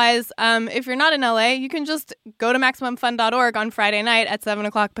 Otherwise, if you're not in LA, you can just go to MaximumFun.org on Friday night at 7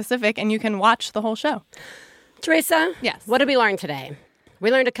 o'clock Pacific and you can watch the whole show. Teresa? Yes. What did we learn today? We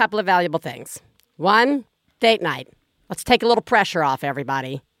learned a couple of valuable things. One, date night. Let's take a little pressure off,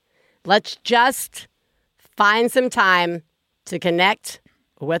 everybody. Let's just find some time to connect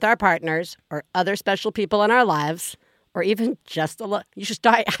with our partners or other special people in our lives, or even just a look.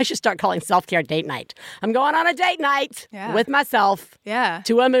 I should start calling self-care date night. I'm going on a date night with myself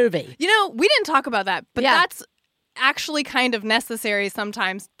to a movie. You know, we didn't talk about that, but that's actually kind of necessary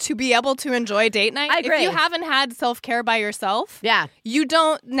sometimes to be able to enjoy date night. I agree. If you haven't had self-care by yourself, you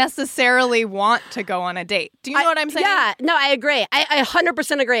don't necessarily want to go on a date. Do you know what I'm saying? Yeah, no, I agree. I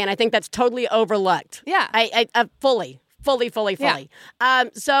 100% agree, and I think that's totally overlooked. Yeah. I fully. Yeah.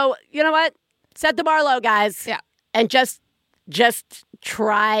 So, you know what? Set the bar low, guys. Yeah. And just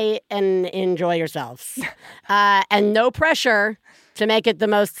try and enjoy yourselves. And no pressure to make it the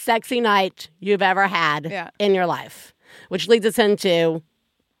most sexy night you've ever had in your life. Which leads us into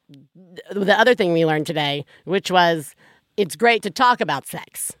the other thing we learned today, which was it's great to talk about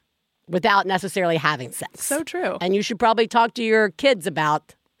sex without necessarily having sex. So true. And you should probably talk to your kids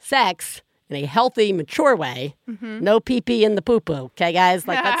about sex in a healthy, mature way. No pee-pee in the poo-poo, okay, guys?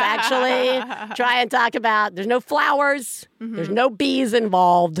 Like, let's actually try and talk about there's no flowers, there's no bees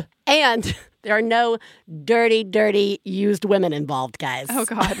involved, and there are no dirty, used women involved, guys. Oh,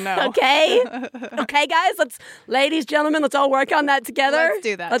 God, no. Okay? Okay, guys? Ladies, gentlemen, let's all work on that together. Let's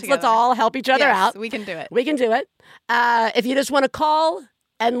do that Let's all help each other out. We can do it. We can do it. If you just want to call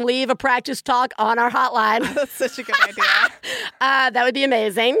and leave a practice talk on our hotline. That's such a good idea. That would be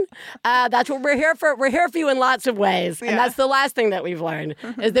amazing. That's what we're here for. We're here for you in lots of ways. And that's the last thing that we've learned,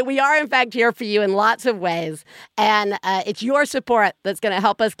 is that we are, in fact, here for you in lots of ways. And it's your support that's going to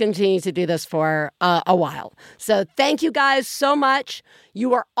help us continue to do this for a while. So thank you guys so much.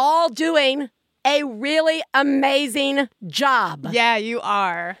 You are all doing a really amazing job. Yeah, you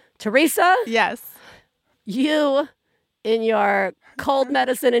are. Teresa? Yes. You, in your cold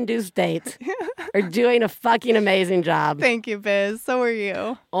medicine-induced state, are doing a fucking amazing job. Thank you, Biz. So are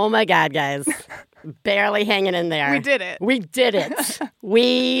you. Oh, my God, guys. Barely hanging in there. We did it. We did it.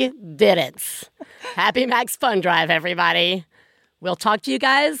 We did it. Happy Max Fun Drive, everybody. We'll talk to you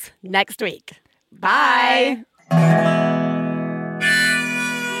guys next week. Bye.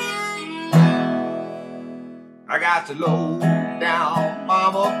 I got to low down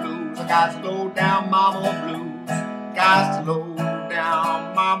mama blues. I got to low down mama blues. Got to low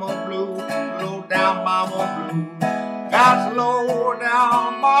down mama blues. Low down mama blues. Got to low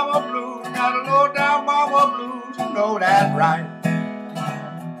down mama blues. Got to low down mama blues. You know that's right.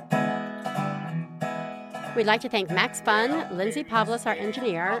 We'd like to thank Max Fun, Lindsay Pavlis, our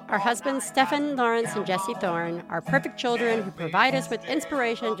engineer, our husbands Stefan Lawrence and Jesse Thorne, our perfect children who provide us with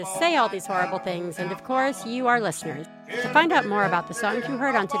inspiration to say all these horrible things, and of course, you, our listeners. To find out more about the songs you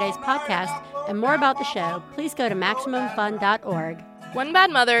heard on today's podcast and more about the show, please go to MaximumFun.org. One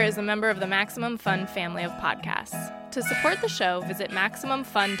Bad Mother is a member of the Maximum Fun family of podcasts. To support the show, visit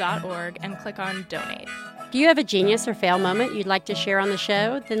MaximumFun.org and click on Donate. Do you have a genius or fail moment you'd like to share on the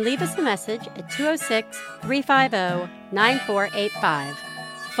show? Then leave us a message at 206-350-9485.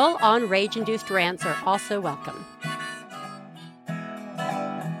 Full-on rage-induced rants are also welcome.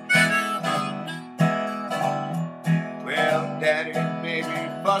 Well, Daddy, baby,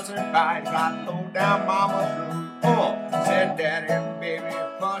 bustin' by, got low down mama blues. Oh, said Daddy, baby,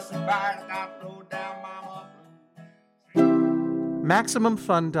 bustin' by, got low down mama blues.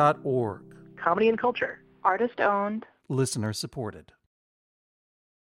 MaximumFun.org. Comedy and culture. Artist owned. Listener supported.